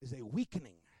is a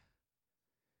weakening,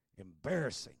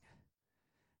 embarrassing,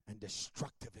 and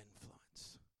destructive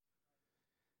influence.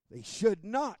 They should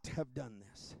not have done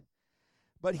this.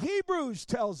 But Hebrews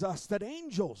tells us that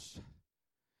angels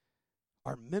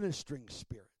are ministering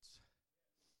spirits.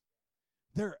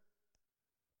 They're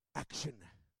action,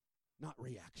 not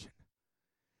reaction.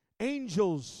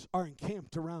 Angels are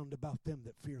encamped around about them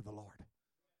that fear the Lord.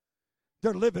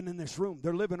 They're living in this room.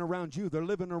 They're living around you. They're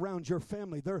living around your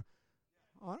family. I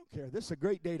don't care. This is a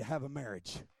great day to have a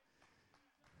marriage.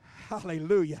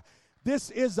 Hallelujah.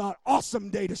 This is an awesome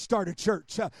day to start a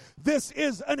church. This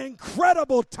is an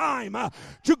incredible time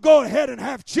to go ahead and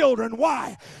have children.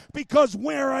 Why? Because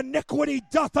where iniquity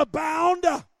doth abound,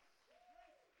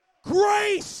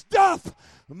 grace doth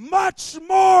much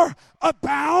more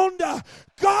abound.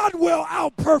 God will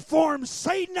outperform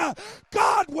Satan.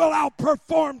 God will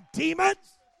outperform demons.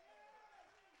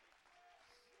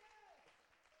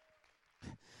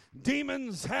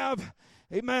 Demons have,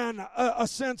 amen, a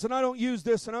sense, and I don't use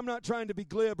this, and I'm not trying to be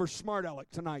glib or smart aleck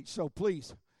tonight, so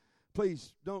please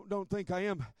don't think I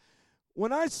am.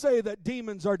 When I say that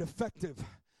demons are defective,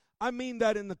 I mean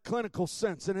that in the clinical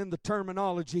sense and in the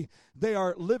terminology. They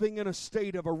are living in a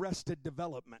state of arrested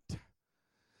development.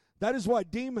 That is why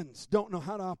demons don't know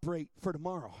how to operate for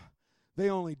tomorrow. They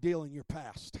only deal in your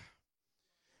past.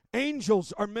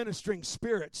 Angels are ministering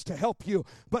spirits to help you,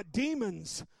 but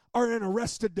demons are in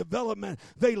arrested development.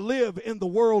 They live in the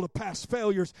world of past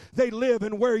failures. They live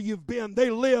in where you've been. They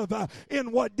live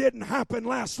in what didn't happen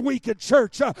last week at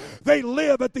church. They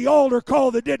live at the altar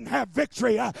call that didn't have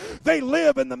victory. They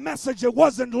live in the message that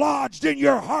wasn't lodged in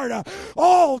your heart.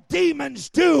 All demons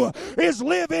do is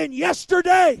live in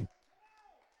yesterday.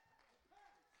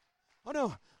 Oh,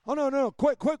 no.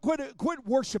 Quit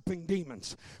worshiping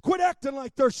demons. Quit acting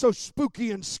like they're so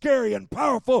spooky and scary and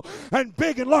powerful and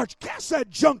big and large. Cast that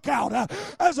junk out.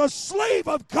 As a slave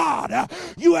of God,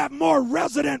 you have more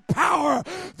resident power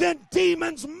than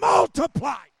demons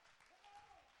multiply.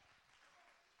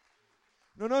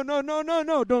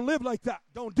 No. Don't live like that.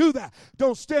 Don't do that.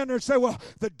 Don't stand there and say, well,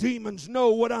 the demons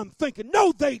know what I'm thinking.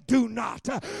 No, they do not.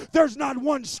 There's not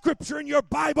one scripture in your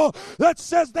Bible that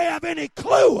says they have any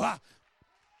clue.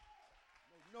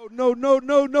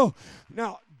 No.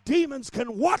 Now, demons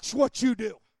can watch what you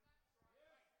do.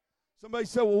 Somebody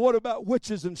said, well, what about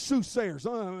witches and soothsayers?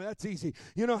 Oh, that's easy.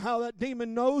 You know how that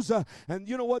demon knows? And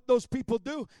you know what those people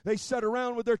do? They sit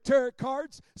around with their tarot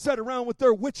cards, sit around with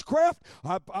their witchcraft.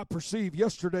 I perceive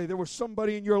yesterday there was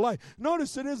somebody in your life.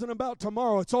 Notice it isn't about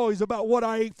tomorrow. It's always about what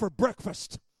I ate for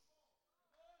breakfast.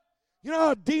 You know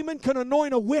how a demon can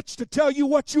anoint a witch to tell you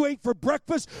what you ate for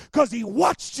breakfast? Because he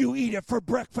watched you eat it for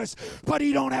breakfast, but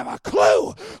he don't have a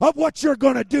clue of what you're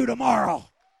going to do tomorrow.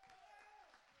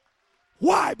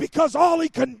 Why? Because all he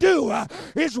can do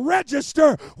is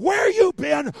register where you've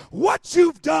been, what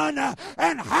you've done,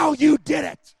 and how you did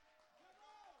it.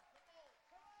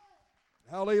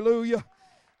 Hallelujah.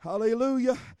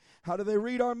 Hallelujah. How do they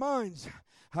read our minds?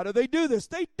 How do they do this?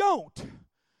 They don't.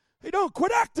 They don't.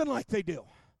 Quit acting like they do.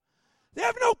 They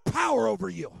have no power over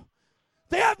you.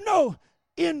 They have no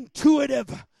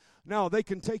intuitive. Now, they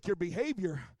can take your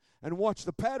behavior and watch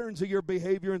the patterns of your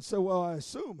behavior and say, well, I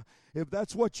assume if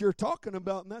that's what you're talking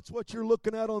about and that's what you're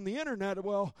looking at on the internet,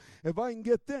 well, if I can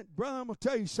get that, brother, I'm going to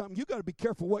tell you something. You got to be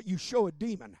careful what you show a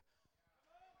demon.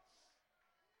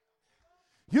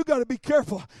 You got to be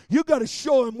careful. You got to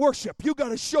show him worship. You got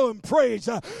to show him praise.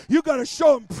 You got to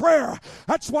show him prayer.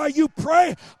 That's why you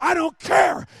pray. I don't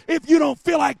care if you don't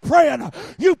feel like praying.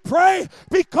 You pray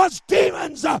because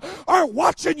demons are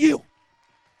watching you.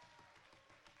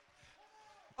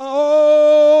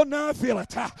 Oh, now I feel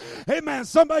it. Amen.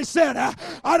 Somebody said,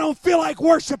 I don't feel like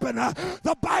worshiping.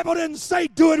 The Bible didn't say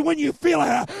do it when you feel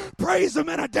it. Praise him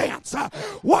in a dance.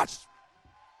 Watch.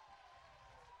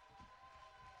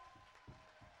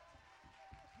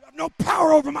 No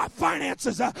power over my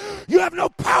finances. You have no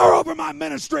power over my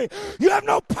ministry. You have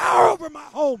no power over my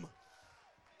home.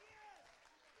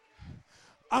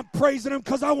 I'm praising Him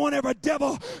because I want every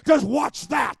devil to watch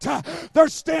that. They're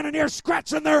standing here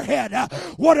scratching their head.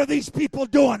 What are these people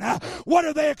doing? What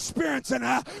are they experiencing?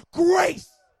 Grace.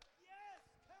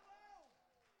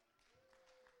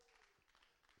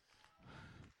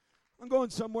 I'm going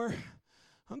somewhere.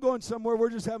 We're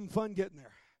just having fun getting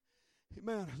there.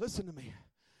 Man, listen to me.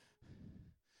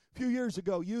 A few years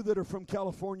ago, you that are from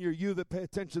California, or you that pay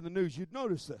attention to the news, you'd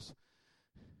notice this.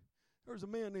 There was a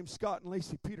man named Scott and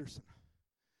Lacey Peterson,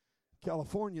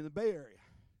 California, in the Bay Area.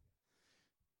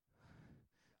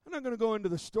 I'm not going to go into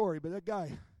the story, but that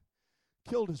guy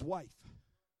killed his wife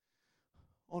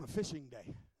on a fishing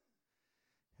day.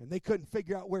 And they couldn't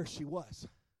figure out where she was.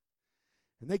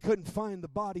 And they couldn't find the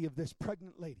body of this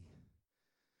pregnant lady.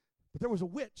 But there was a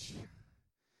witch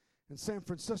in San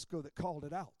Francisco that called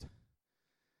it out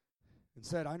and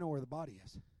said, I know where the body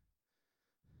is.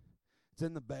 It's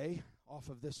in the bay off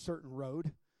of this certain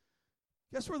road.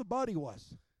 Guess where the body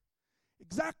was?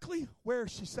 Exactly where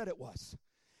she said it was.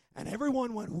 And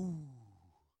everyone went, ooh.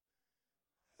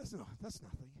 That's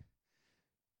nothing.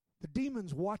 The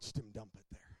demons watched him dump it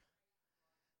there.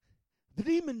 The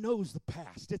demon knows the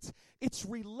past. Its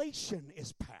relation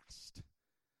is past.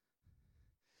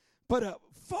 But a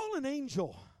fallen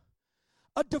angel,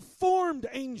 a deformed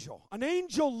angel, an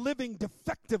angel living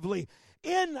defectively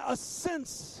in a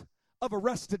sense of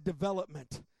arrested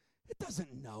development, it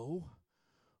doesn't know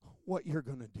what you're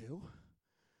going to do.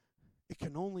 It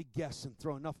can only guess and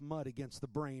throw enough mud against the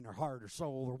brain or heart or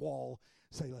soul or wall,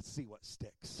 say, let's see what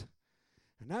sticks.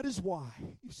 And that is why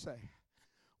you say,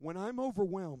 when I'm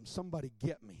overwhelmed, somebody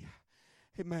get me.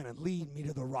 Amen. And lead me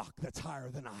to the rock that's higher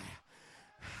than I.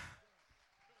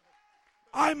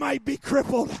 I might be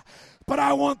crippled, but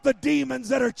I want the demons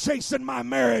that are chasing my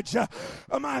marriage,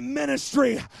 my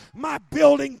ministry, my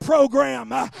building program,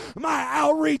 my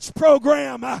outreach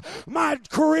program, my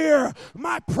career,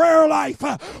 my prayer life.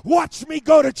 Watch me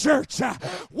go to church.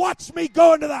 Watch me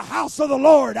go into the house of the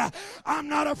Lord. I'm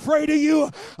not afraid of you.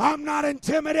 I'm not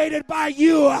intimidated by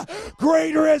you.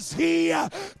 Greater is He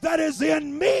that is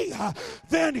in me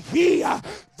than he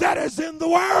that is in the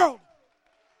world.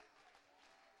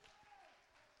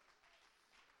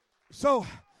 So,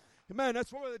 man,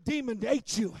 that's why the demon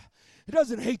hates you. It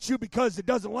doesn't hate you because it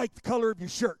doesn't like the color of your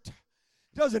shirt.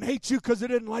 It doesn't hate you because it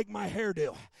didn't like my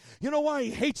hairdo. You know why he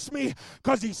hates me?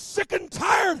 Because he's sick and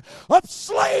tired of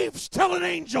slaves telling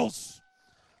angels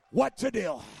what to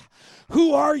do.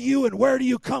 Who are you and where do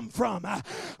you come from?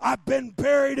 I've been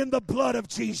buried in the blood of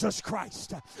Jesus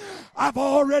Christ. I've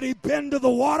already been to the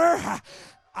water.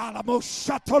 I've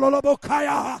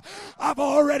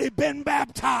already been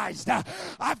baptized.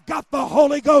 I've got the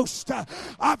Holy Ghost.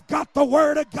 I've got the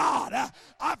Word of God.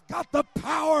 I've got the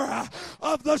power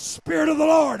of the Spirit of the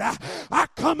Lord. I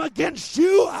come against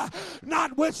you,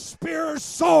 not with spear or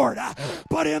sword,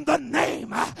 but in the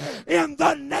name of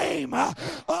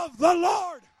the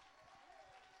Lord.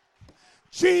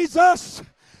 Jesus,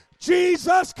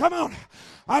 come on.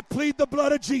 I plead the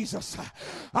blood of Jesus.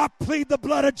 I plead the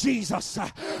blood of Jesus. I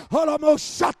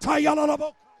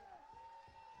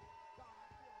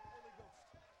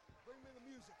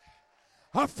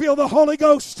feel the Holy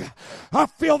Ghost. I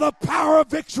feel the power of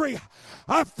victory.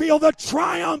 I feel the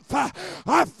triumph.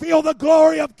 I feel the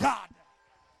glory of God.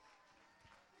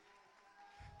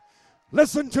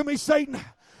 Listen to me, Satan.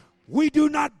 We do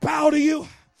not bow to you.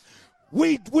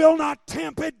 We will not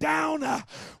tamp it down.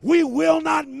 We will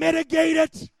not mitigate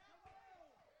it.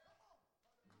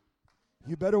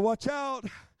 You better watch out.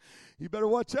 You better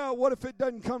watch out. What if it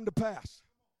doesn't come to pass?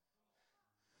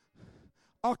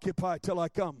 Occupy till I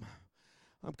come.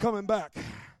 I'm coming back.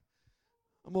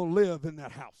 I'm going to live in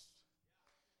that house.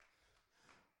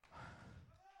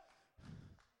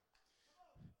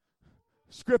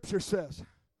 Scripture says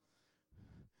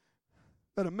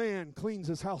that a man cleans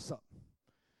his house up.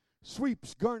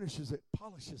 Sweeps, garnishes it,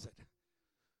 polishes it.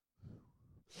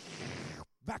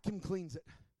 Vacuum cleans it.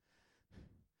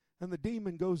 And the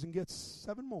demon goes and gets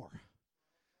 7 more.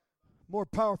 More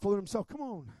powerful than himself. Come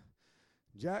on,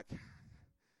 Jack.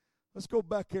 Let's go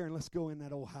back here and let's go in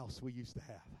that old house we used to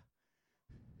have.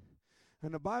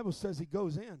 And the Bible says he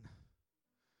goes in. And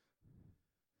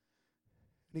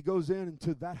he goes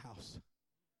into that house.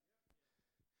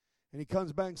 And he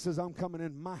comes back and says, I'm coming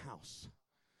in my house.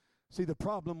 See, the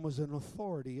problem was an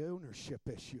authority ownership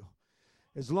issue.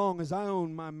 As long as I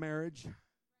own my marriage,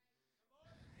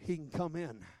 he can come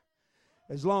in.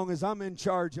 As long as I'm in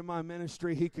charge of my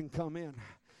ministry, he can come in.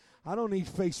 I don't need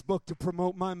Facebook to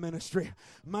promote my ministry.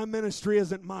 My ministry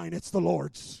isn't mine, it's the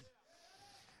Lord's.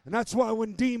 And that's why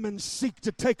when demons seek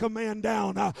to take a man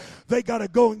down, they got to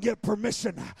go and get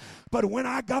permission. But when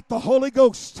I got the Holy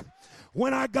Ghost,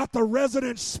 when I got the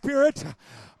resident spirit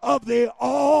of the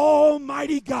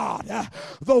Almighty God,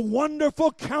 the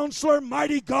wonderful Counselor,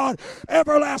 mighty God,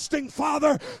 everlasting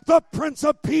Father, the Prince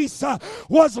of Peace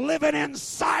was living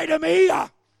inside of me.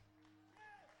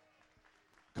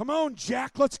 Come on,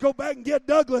 Jack, let's go back and get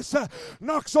Douglas.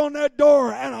 Knocks on that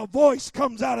door and a voice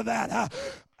comes out of that.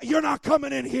 You're not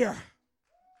coming in here.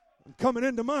 I'm coming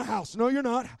into my house. No, you're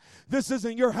not. This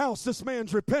isn't your house. This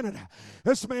man's repented.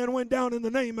 This man went down in the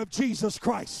name of Jesus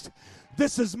Christ.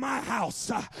 This is my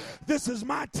house. This is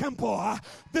my temple.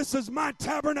 This is my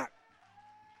tabernacle.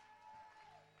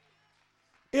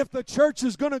 If the church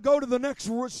is going to go to the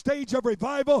next stage of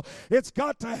revival, it's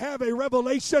got to have a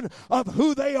revelation of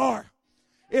who they are.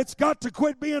 It's got to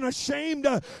quit being ashamed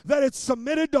that it's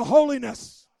submitted to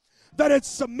holiness, that it's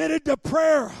submitted to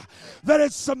prayer, that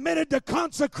it's submitted to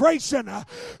consecration,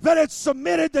 that it's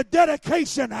submitted to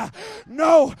dedication.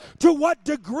 No, to what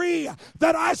degree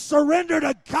that I surrender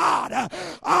to God,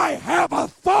 I have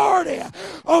authority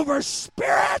over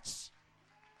spirits.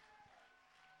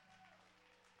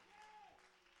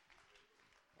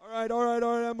 All right,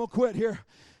 I'm going to quit here.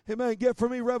 Amen. Get for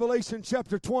me Revelation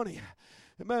chapter 20.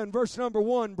 Amen. Verse number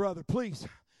 1, brother, please.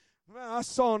 Amen. I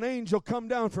saw an angel come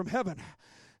down from heaven.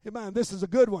 Amen. This is a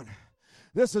good one.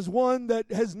 This is one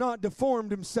that has not deformed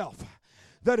himself,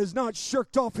 that has not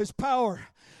shirked off his power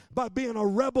by being a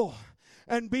rebel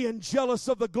and being jealous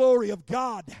of the glory of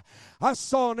God. I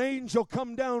saw an angel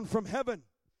come down from heaven,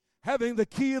 having the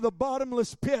key of the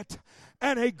bottomless pit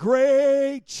and a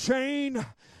great chain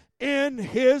in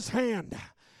his hand.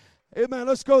 Amen.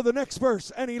 Let's go to the next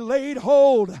verse. And he laid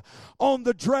hold on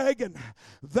the dragon,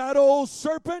 that old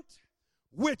serpent,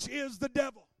 which is the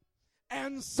devil,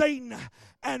 and Satan,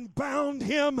 and bound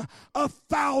him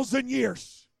 1,000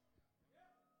 years.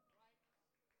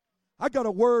 I got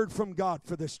a word from God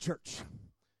for this church.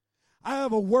 I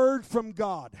have a word from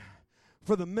God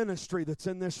for the ministry that's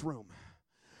in this room.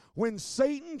 When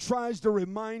Satan tries to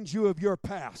remind you of your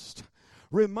past,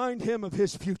 remind him of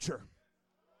his future.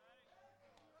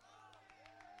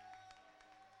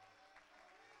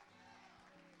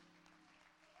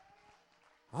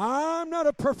 I'm not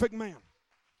a perfect man.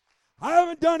 I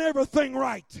haven't done everything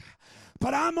right,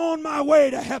 but I'm on my way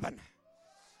to heaven.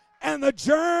 And the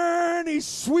journey's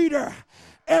sweeter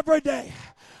every day.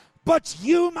 But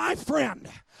you, my friend,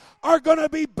 are going to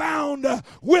be bound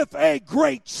with a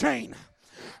great chain.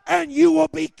 And you will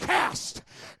be cast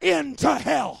into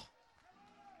hell.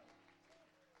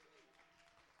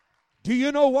 Do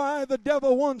you know why the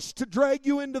devil wants to drag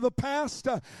you into the past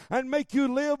and make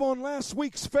you live on last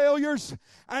week's failures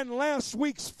and last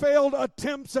week's failed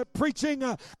attempts at preaching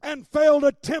and failed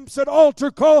attempts at altar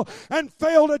call and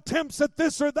failed attempts at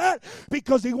this or that?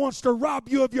 Because he wants to rob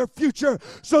you of your future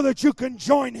so that you can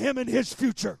join him in his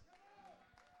future.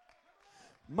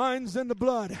 Mine's in the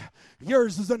blood.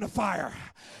 Yours is in the fire.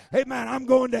 Amen. I'm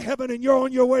going to heaven and you're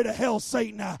on your way to hell,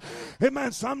 Satan.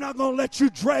 Amen. So I'm not going to let you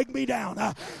drag me down.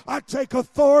 I take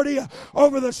authority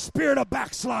over the spirit of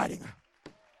backsliding.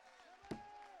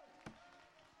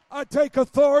 I take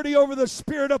authority over the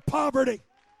spirit of poverty.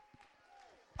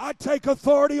 I take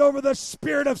authority over the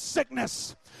spirit of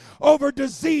sickness, over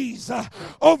disease,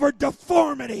 over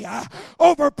deformity,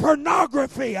 over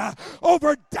pornography,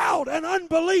 over doubt and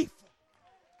unbelief.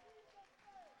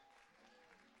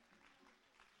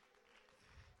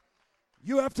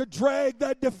 You have to drag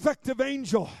that defective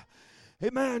angel,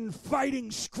 amen, fighting,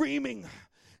 screaming,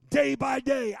 day by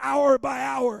day, hour by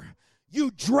hour. You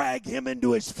drag him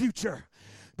into his future.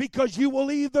 Because you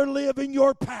will either live in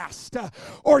your past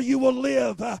or you will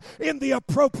live in the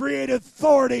appropriate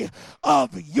authority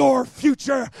of your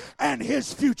future and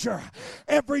his future.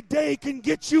 Every day can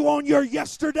get you on your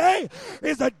yesterday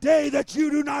is a day that you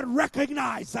do not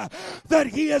recognize that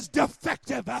he is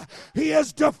defective. He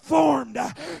is deformed.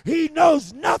 He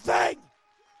knows nothing.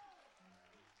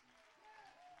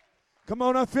 Come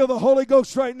on, I feel the Holy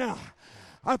Ghost right now.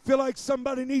 I feel like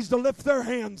somebody needs to lift their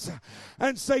hands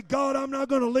and say, God, I'm not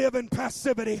going to live in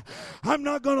passivity. I'm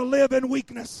not going to live in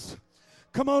weakness.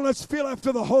 Come on, let's feel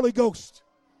after the Holy Ghost.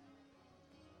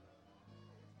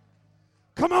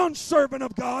 Come on, servant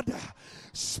of God.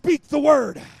 Speak the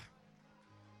word.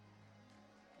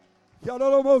 Come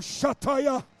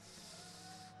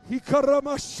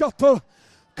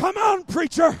on,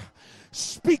 preacher.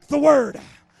 Speak the word.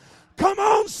 Come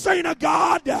on, saint of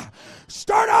God.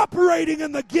 Start operating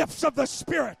in the gifts of the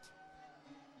Spirit.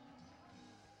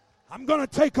 I'm going to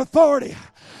take authority.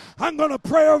 I'm going to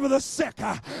pray over the sick.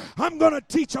 I'm going to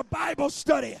teach a Bible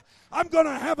study. I'm going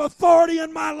to have authority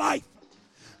in my life.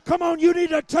 Come on, you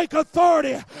need to take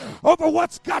authority over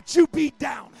what's got you beat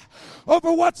down,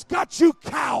 over what's got you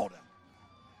cowed.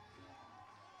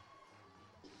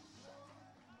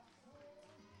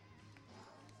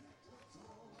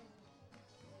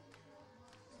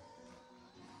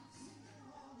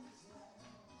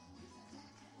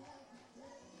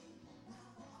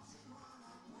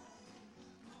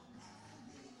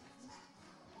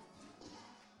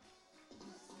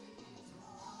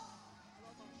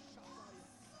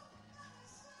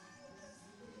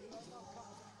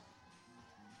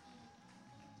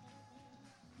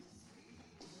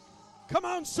 Come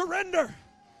on, surrender.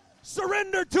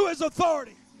 Surrender to His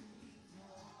authority.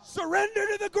 Surrender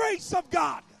to the grace of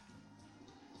God.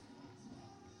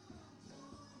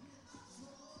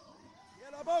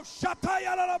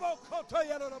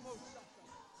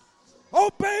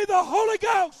 Obey the Holy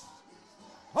Ghost.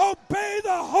 Obey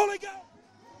the Holy Ghost.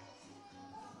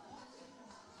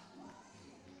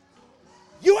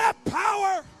 You have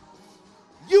power.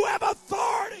 You have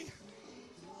authority.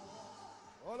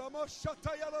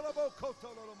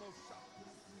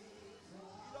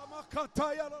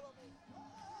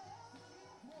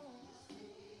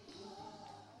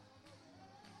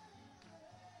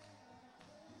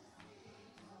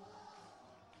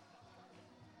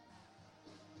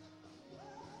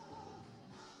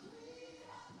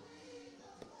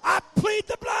 I plead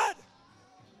the blood.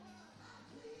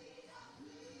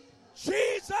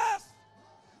 Jesus.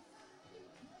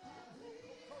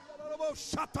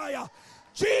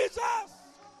 Jesus.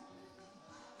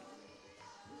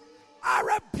 I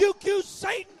rebuke you,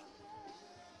 Satan.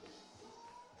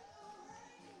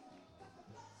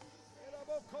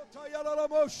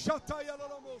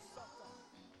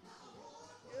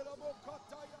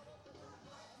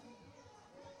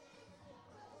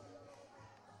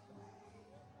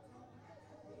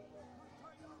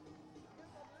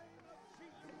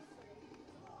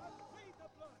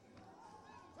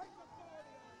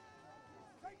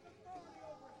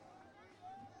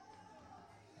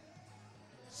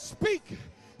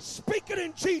 Speak it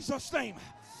in Jesus' name.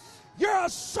 You're a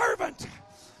servant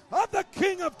of the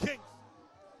King of Kings.